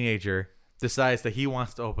local teenager, decides that he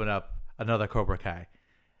wants to open up another Cobra Kai.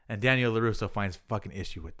 And Daniel LaRusso finds fucking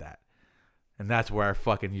issue with that. And that's where our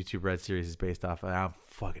fucking YouTube Red series is based off of. And I'm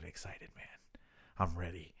fucking excited, man. I'm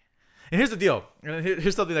ready. And here's the deal. And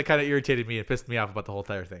here's something that kind of irritated me and pissed me off about the whole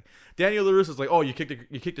entire thing. Daniel LaRusso's like, oh, you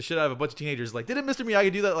kicked the shit out of a bunch of teenagers. Like, didn't Mr.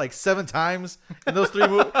 Miyagi do that like 7 times in those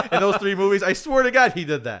three movies? I swear to God, he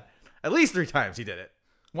did that. At least 3 times he did it.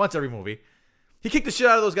 Once every movie. He kicked the shit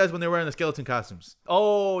out of those guys when they were wearing the skeleton costumes.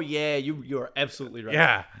 Oh yeah, you are absolutely right.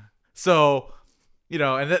 Yeah. So,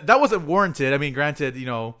 and that wasn't warranted. I mean, granted, he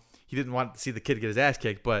didn't want to see the kid get his ass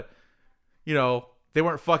kicked, but they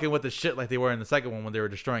weren't fucking with the shit like they were in the second one when they were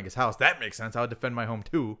destroying his house. That makes sense. I would defend my home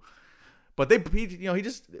too. But he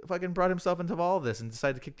just fucking brought himself into all of this and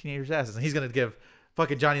decided to kick teenagers' asses. And he's gonna give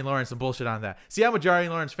fucking Johnny Lawrence some bullshit on that. See, I'm a Johnny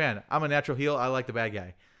Lawrence fan. I'm a natural heel. I like the bad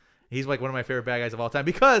guy. He's like one of my favorite bad guys of all time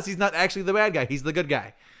because he's not actually the bad guy. He's the good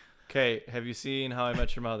guy. Okay, have you seen How I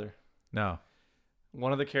Met Your Mother? No.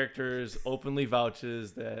 One of the characters openly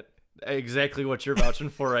vouches that exactly what you're vouching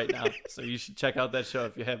for right now. So you should check out that show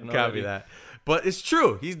if you haven't already. Copy that. But it's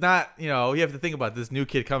true. He's not, you have to think about it. This new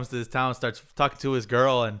kid comes to this town, starts talking to his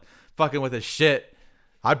girl and fucking with his shit.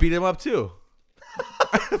 I'd beat him up too.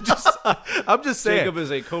 I'm just saying. Jacob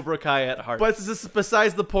is a Cobra Kai at heart. But this is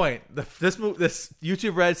besides the point. This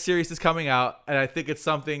YouTube Red series is coming out, and I think it's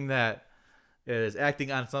something that is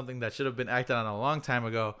acting on something that should have been acted on a long time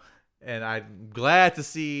ago. And I'm glad to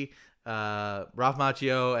see Ralph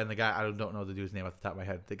Macchio and the guy, I don't know the dude's name off the top of my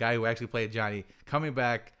head, the guy who actually played Johnny, coming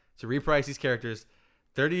back to reprise these characters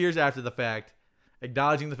 30 years after the fact,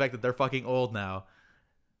 acknowledging the fact that they're fucking old now.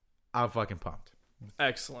 I'm fucking pumped.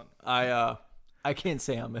 Excellent. I can't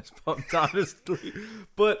say I'm as pumped, honestly,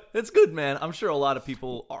 but it's good, man. I'm sure a lot of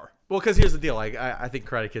people are. Well, because here's the deal. Like, I think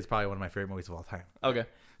Karate Kid's probably one of my favorite movies of all time. Okay.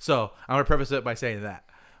 So I'm going to preface it by saying that.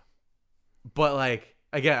 But, like,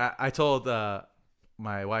 again, I told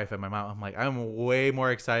my wife and my mom, I'm like, I'm way more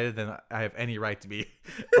excited than I have any right to be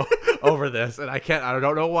over this. And I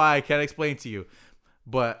don't know why. I can't explain to you.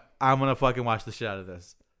 But I'm going to fucking watch the shit out of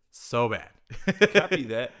this. So bad. Copy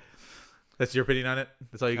that. That's your opinion on it?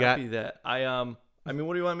 That's all you got? Copy that. I mean,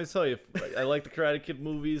 what do you want me to tell you? I like the Karate Kid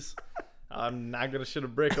movies. I'm not gonna shit a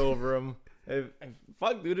brick over them.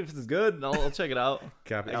 Fuck, dude, if it's good, I'll check it out.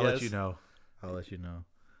 Copy. I'll let you know.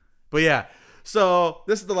 But yeah, so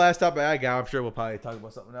this is the last topic I got. I'm sure we'll probably talk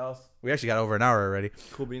about something else. We actually got over an hour already.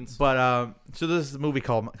 Cool beans. But so this is a movie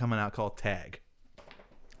coming out called Tag.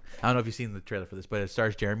 I don't know if you've seen the trailer for this, but it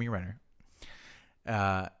stars Jeremy Renner.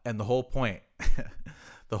 And the whole point.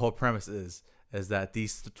 The whole premise is that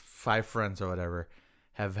these 5 friends or whatever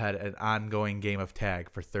have had an ongoing game of tag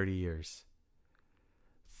for 30 years.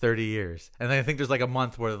 30 years. And then I think there's like a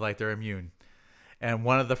month where like they're immune. And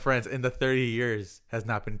one of the friends in the 30 years has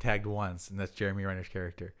not been tagged once, and that's Jeremy Renner's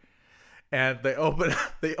character. And they open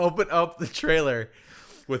up the trailer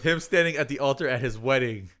with him standing at the altar at his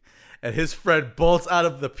wedding. And his friend bolts out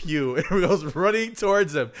of the pew and goes running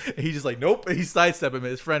towards him. And he's just like, nope. And he sidesteps him, and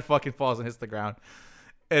his friend fucking falls and hits the ground.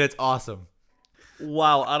 And it's awesome.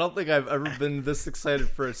 Wow, I don't think I've ever been this excited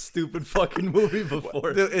for a stupid fucking movie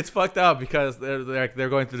before. It's fucked up because they're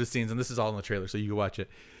going through the scenes, and this is all in the trailer, so you can watch it.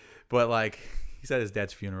 But like, he's at his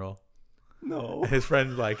dad's funeral. No. His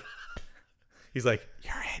friend he's like,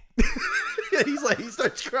 you're it. And he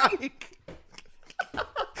starts crying.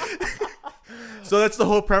 So that's the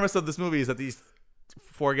whole premise of this movie, is that these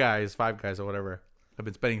 5 guys or whatever, have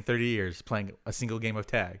been spending 30 years playing a single game of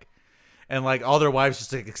tag. and like all their wives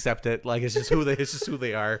just like accept it. Like it's just who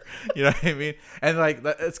they are. You know what I mean? And like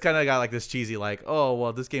it's kind of got like this cheesy like, oh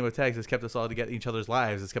well, this game of tags has kept us all to get each other's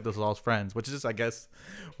lives. It's kept us all as friends, which is just I guess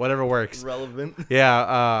whatever works. Relevant.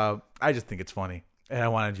 Yeah, I just think it's funny, and I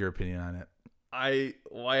wanted your opinion on it. I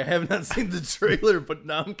have not seen the trailer, but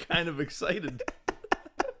now I'm kind of excited.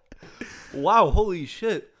 Wow! Holy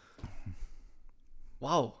shit!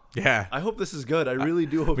 Wow. Yeah. I hope this is good. I really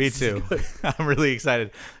do hope Me this is too. good. I'm really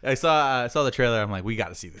excited. I saw the trailer. I'm like, we got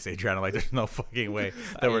to see this, Adrian. I'm like, there's no fucking way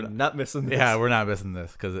that we're not missing this. Yeah, we're not missing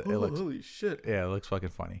this because it looks. Holy shit. Yeah, it looks fucking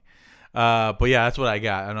funny. But yeah, that's what I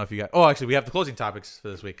got. I don't know if you got. Oh, actually, we have the closing topics for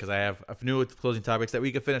this week because I have a new closing topics that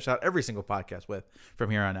we can finish out every single podcast with from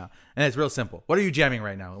here on out. And it's real simple. What are you jamming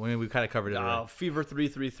right now? I mean, we kind of covered it. Already. Fever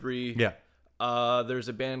 333. Yeah. There's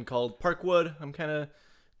a band called Parkwood. I'm kind of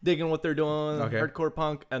digging what they're doing. Okay. Hardcore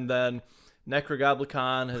punk. And then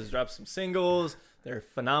Necrogoblicon has dropped some singles. They're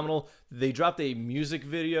phenomenal. They dropped a music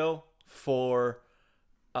video for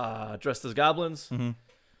Dressed as Goblins. Mm-hmm.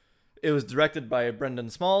 It was directed by Brendan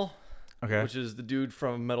Small, Okay. which is the dude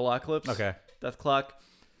from Metalocalypse. Okay. Death Clock.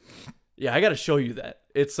 Yeah, I got to show you that.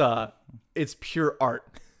 It's pure art.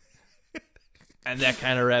 And that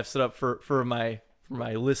kind of wraps it up for my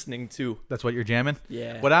listening too. That's what you're jamming?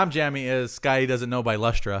 Yeah. What I'm jamming is Sky Doesn't Know by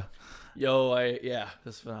Lustra. Yo,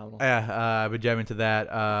 that's phenomenal. Yeah, I've been jamming to that.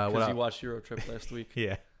 Because you watched Euro Trip last week.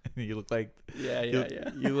 Yeah. You look like Yeah.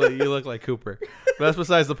 you look like Cooper. But that's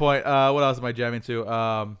besides the point. What else am I jamming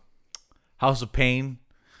to? House of Pain.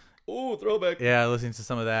 Oh, throwback. Yeah, listening to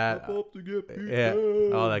some of that. Yeah,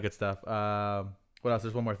 Yeah. all that good stuff. What else?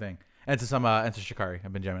 There's one more thing. And to some Enter Shikari.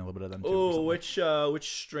 I've been jamming a little bit of them too. Oh, which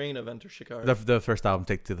strain of Enter Shikari? The first album,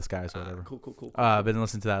 Take to the Skies or whatever. Cool. I've been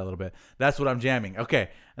listening to that a little bit. That's what I'm jamming. Okay,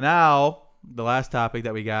 now the last topic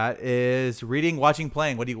that we got is reading, watching,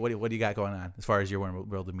 playing. What do you got going on as far as your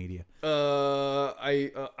world of media?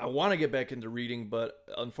 I want to get back into reading, but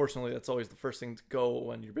unfortunately, that's always the first thing to go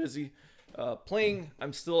when you're busy. Playing,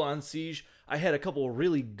 I'm still on Siege. I had a couple of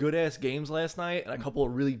really good ass games last night, and a couple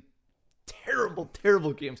of really terrible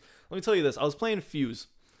games. Let me tell you this: I was playing Fuse,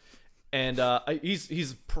 and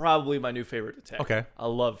he's probably my new favorite attacker. Okay, I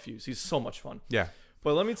love Fuse. He's so much fun. Yeah.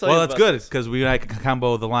 But let me tell you. Well, that's good because we can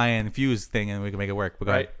combo the Lion Fuse thing and we can make it work. But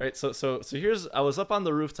go ahead. Right. So here's I was up on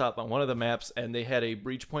the rooftop on one of the maps and they had a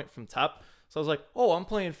breach point from top. So I was like, oh, I'm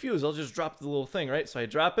playing Fuse. I'll just drop the little thing, right? So I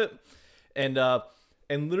drop it, and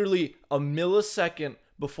literally a millisecond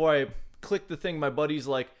before I click the thing, my buddy's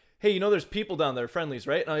like, hey, there's people down there, friendlies,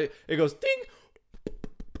 right? And it goes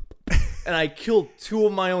ding, and I killed two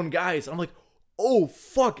of my own guys. I'm like, oh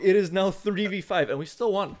fuck! It is now 3v5, and we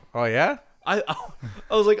still won. Oh yeah. I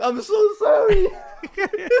was like, I'm so sorry.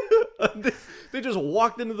 They just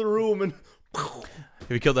walked into the room and. Have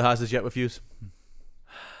you killed the hostage yet with Fuse?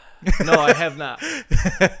 No, I have not.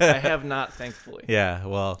 I have not, thankfully. Yeah,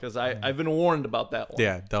 well, because I've been warned about that one.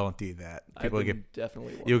 Yeah, don't do that. People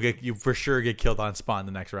definitely warned. You for sure get killed on spawn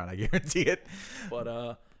the next round. I guarantee it.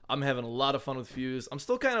 But I'm having a lot of fun with Fuse. I'm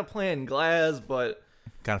still kind of playing Glaz, but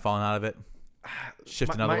kind of falling out of it.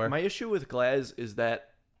 Shifting otherwhere. My issue with Glaz is that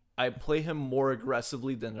I play him more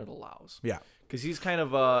aggressively than it allows. Yeah, because he's kind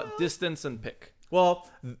of distance and pick. Well,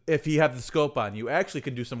 if you have the scope on, you actually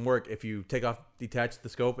can do some work if you detach the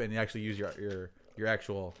scope and you actually use your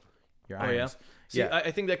actual irons. Yeah. See,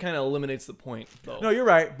 I think that kind of eliminates the point, though. No, you're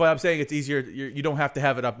right, but I'm saying it's easier. You don't have to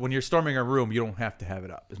have it up when you're storming a room. You don't have to have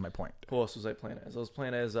it up. Is my point. Who else was I playing as? I was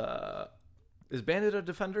playing as is Bandit a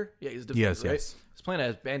defender? Yeah, he's a defender. Yes, right? yes. I was playing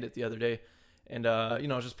as Bandit the other day, and I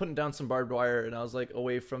was just putting down some barbed wire, and I was like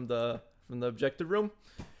away from the objective room,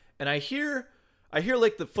 and I hear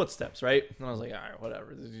like the footsteps, right? And I was like, all right,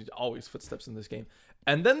 whatever. There's always footsteps in this game.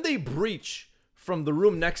 And then they breach from the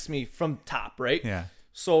room next to me from top, right? Yeah.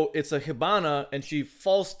 So it's a Hibana, and she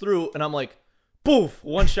falls through, and I'm like, poof,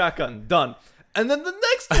 one shotgun, done. And then the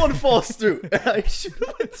next one falls through, and I shoot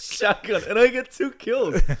him with the shotgun, and I get 2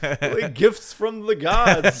 kills. Like gifts from the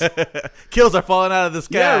gods. Kills are falling out of the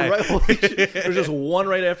sky. Yeah, right. There's just one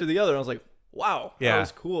right after the other. I was like, wow, yeah. That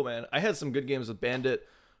was cool, man. I had some good games with Bandit.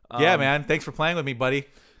 Yeah, man. Thanks for playing with me, buddy.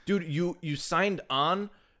 Dude, you signed on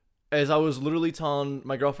as I was literally telling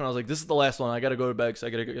my girlfriend, I was like, this is the last one. I got to go to bed because I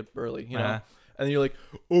got to get up early, you know? Uh-huh. And then you're like,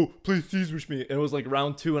 oh, please tease wish me. And it was like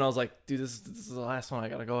round 2, and I was like, dude, this is the last one. I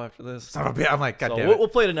got to go after this. I'm like, God so damn it. We'll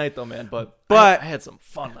play tonight, though, man. But I had some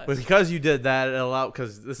fun last night. Because you did that, it allowed,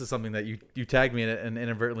 because this is something that you tagged me in it and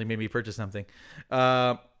inadvertently made me purchase something.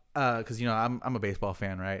 Because, I'm a baseball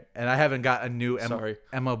fan, right? And I haven't got a new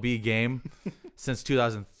MLB game since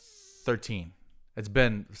 2013. It's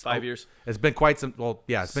been 5 years. It's been quite some. Well,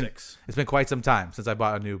 yeah, it's 6. It's been quite some time since I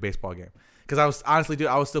bought a new baseball game. because I was honestly, dude,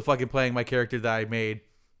 I was still fucking playing my character that I made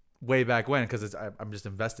way back when because I'm just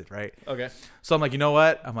invested, right? Okay. So I'm like, you know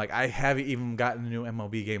what? I'm like, I haven't even gotten a new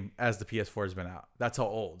MLB game as the PS4 has been out. That's how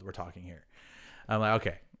old we're talking here. I'm like,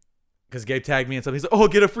 okay. Because Gabe tagged me and something. He's like, oh,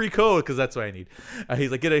 get a free code because that's what I need.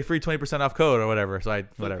 He's like, get a free 20% off code or whatever. So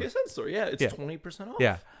whatever. The PSN store, yeah, it's 20% off.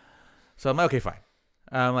 Yeah. So I'm like, okay, fine.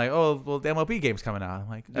 I'm like, oh, well, the MLB game's coming out. I'm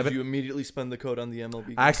like, Did you immediately spend the code on the MLB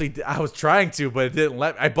game? I was trying to, but it didn't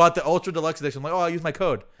let me. I bought the Ultra Deluxe edition. I'm like, oh, I'll use my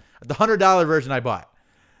code. The $100 version I bought.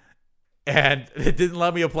 And it didn't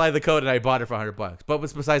let me apply the code, and I bought it for $100. But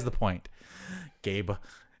it's besides the point. Gabe.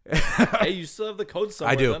 Hey, you still have the code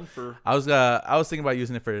somewhere. I do. Then I was thinking about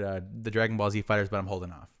using it for the Dragon Ball Z fighters, but I'm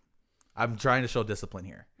holding off. I'm trying to show discipline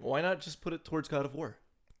here. Why not just put it towards God of War?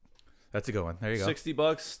 That's a good one. There you go. $60,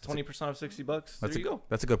 20% off $60. There you go.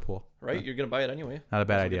 That's a good pull. Right? You're gonna buy it anyway. Not a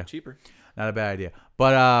bad idea. Cheaper. Not a bad idea.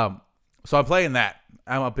 But so I'm playing that.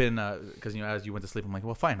 I'm up in because as you went to sleep, I'm like,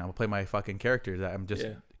 well, fine. I'll play my fucking character that I'm just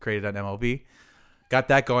created on MLB. Got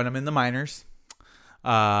that going. I'm in the minors.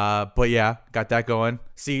 But yeah, got that going.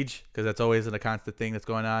 Siege, because that's always a constant thing that's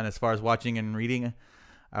going on. As far as watching and reading,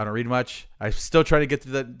 I don't read much. I still try to get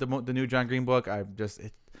through the new John Green book.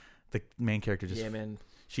 The main character just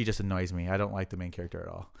she just annoys me. I don't like the main character at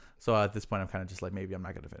all. So at this point, I'm kind of just like, maybe I'm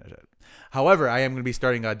not going to finish it. However, I am going to be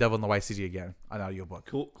starting Devil in the White City again, an audiobook.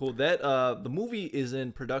 Cool. That the movie is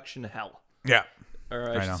in production hell. Yeah.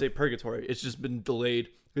 Or I should say purgatory. It's just been delayed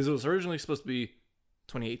because it was originally supposed to be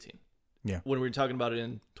 2018. Yeah. When we were talking about it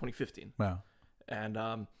in 2015. Wow.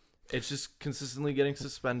 And it's just consistently getting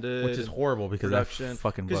suspended. Which is horrible because that fucking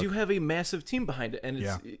book. Because you have a massive team behind it. And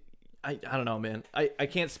it's, I don't know, man. I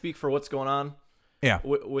can't speak for what's going on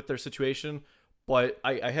with their situation. But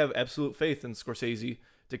I have absolute faith in Scorsese,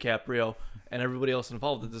 DiCaprio, and everybody else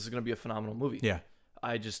involved that this is going to be a phenomenal movie. Yeah.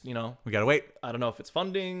 I just, we got to wait. I don't know if it's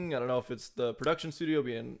funding. I don't know if it's the production studio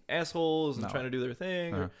being assholes and trying to do their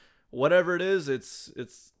thing. Or whatever it is,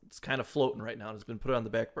 it's kind of floating right now. It's been put on the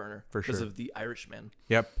back burner because of The Irishman.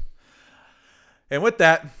 Yep. And with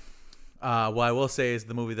that, what I will say is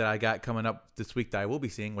the movie that I got coming up this week that I will be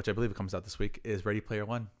seeing, which I believe it comes out this week, is Ready Player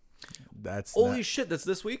One. Holy shit, that's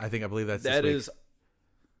this week? I believe that's this week. That is...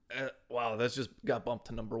 wow, that's just got bumped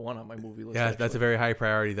to number 1 on my movie list. Yeah, actually. That's a very high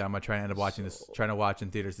priority that I'm gonna try and end up trying to watch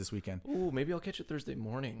in theaters this weekend. Ooh, maybe I'll catch it Thursday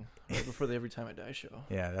morning, right before the Every Time I Die show.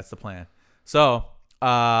 Yeah, that's the plan. So,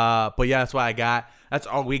 but yeah, that's what I got. That's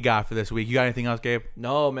all we got for this week. You got anything else, Gabe?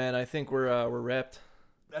 No, man. I think we're wrapped.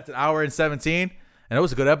 That's an hour and 17, and it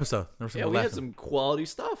was a good episode. We had some quality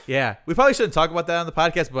stuff. Yeah, we probably shouldn't talk about that on the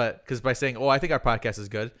podcast, but because by saying, "Oh, I think our podcast is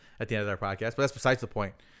good" at the end of our podcast, but that's besides the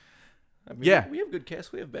point. I mean, we have good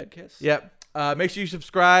casts. We have bad casts. Yep. Make sure you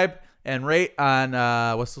subscribe and rate on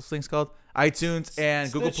what's those things called? iTunes and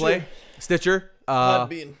Stitcher. Google Play, Stitcher,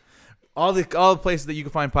 Podbean. all the places that you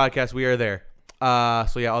can find podcasts. We are there.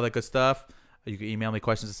 So yeah, all that good stuff. You can email me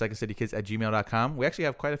questions at secondcitykids@gmail.com. We actually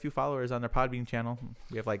have quite a few followers on their Podbean channel.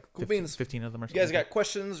 We have like 15 of them or something. You guys got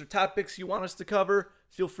questions or topics you want us to cover?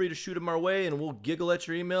 Feel free to shoot them our way, and we'll giggle at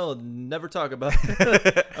your email and never talk about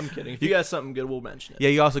it. I'm kidding. If you got something good, we'll mention it. Yeah,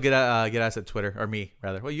 you also get us at Twitter, or me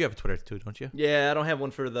rather. Well, you have a Twitter too, don't you? Yeah, I don't have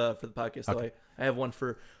one for the podcast though. I have one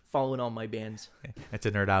for following all my bands. It's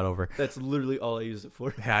a nerd out over. That's literally all I use it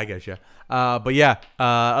for. Yeah, I get you. But yeah,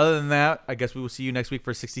 other than that, I guess we will see you next week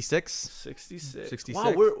for 66. 66.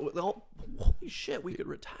 Wow, holy shit, we could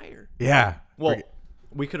retire. Yeah. Well,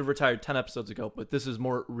 we could have retired 10 episodes ago, but this is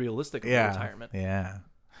more realistic of a retirement. Yeah.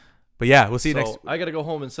 But yeah, we'll see you next. I got to go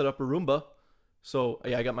home and set up a Roomba. So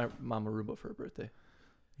yeah, I got my mom a Roomba for her birthday.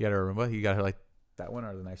 You got a Roomba? You got her like that one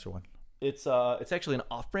or the nicer one? It's actually an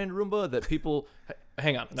off-brand Roomba that people.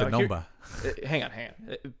 Hang on. It's a Nomba. Hang on.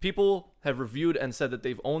 People have reviewed and said that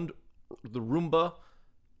they've owned the Roomba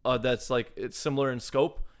that's like it's similar in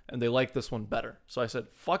scope, and they like this one better. So I said,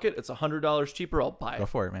 "Fuck it, it's $100 cheaper. I'll buy it." Go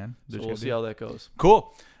for it, man. So we'll see how that goes.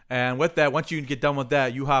 Cool. And with that, once you get done with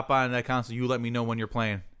that, you hop on that console. You let me know when you're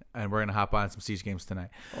playing, and we're gonna hop on some Siege games tonight.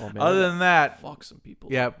 Oh, man, other than that, fuck some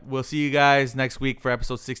people. Yeah, we'll see you guys next week for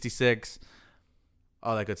episode 66.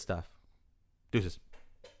 All that good stuff. Deuces.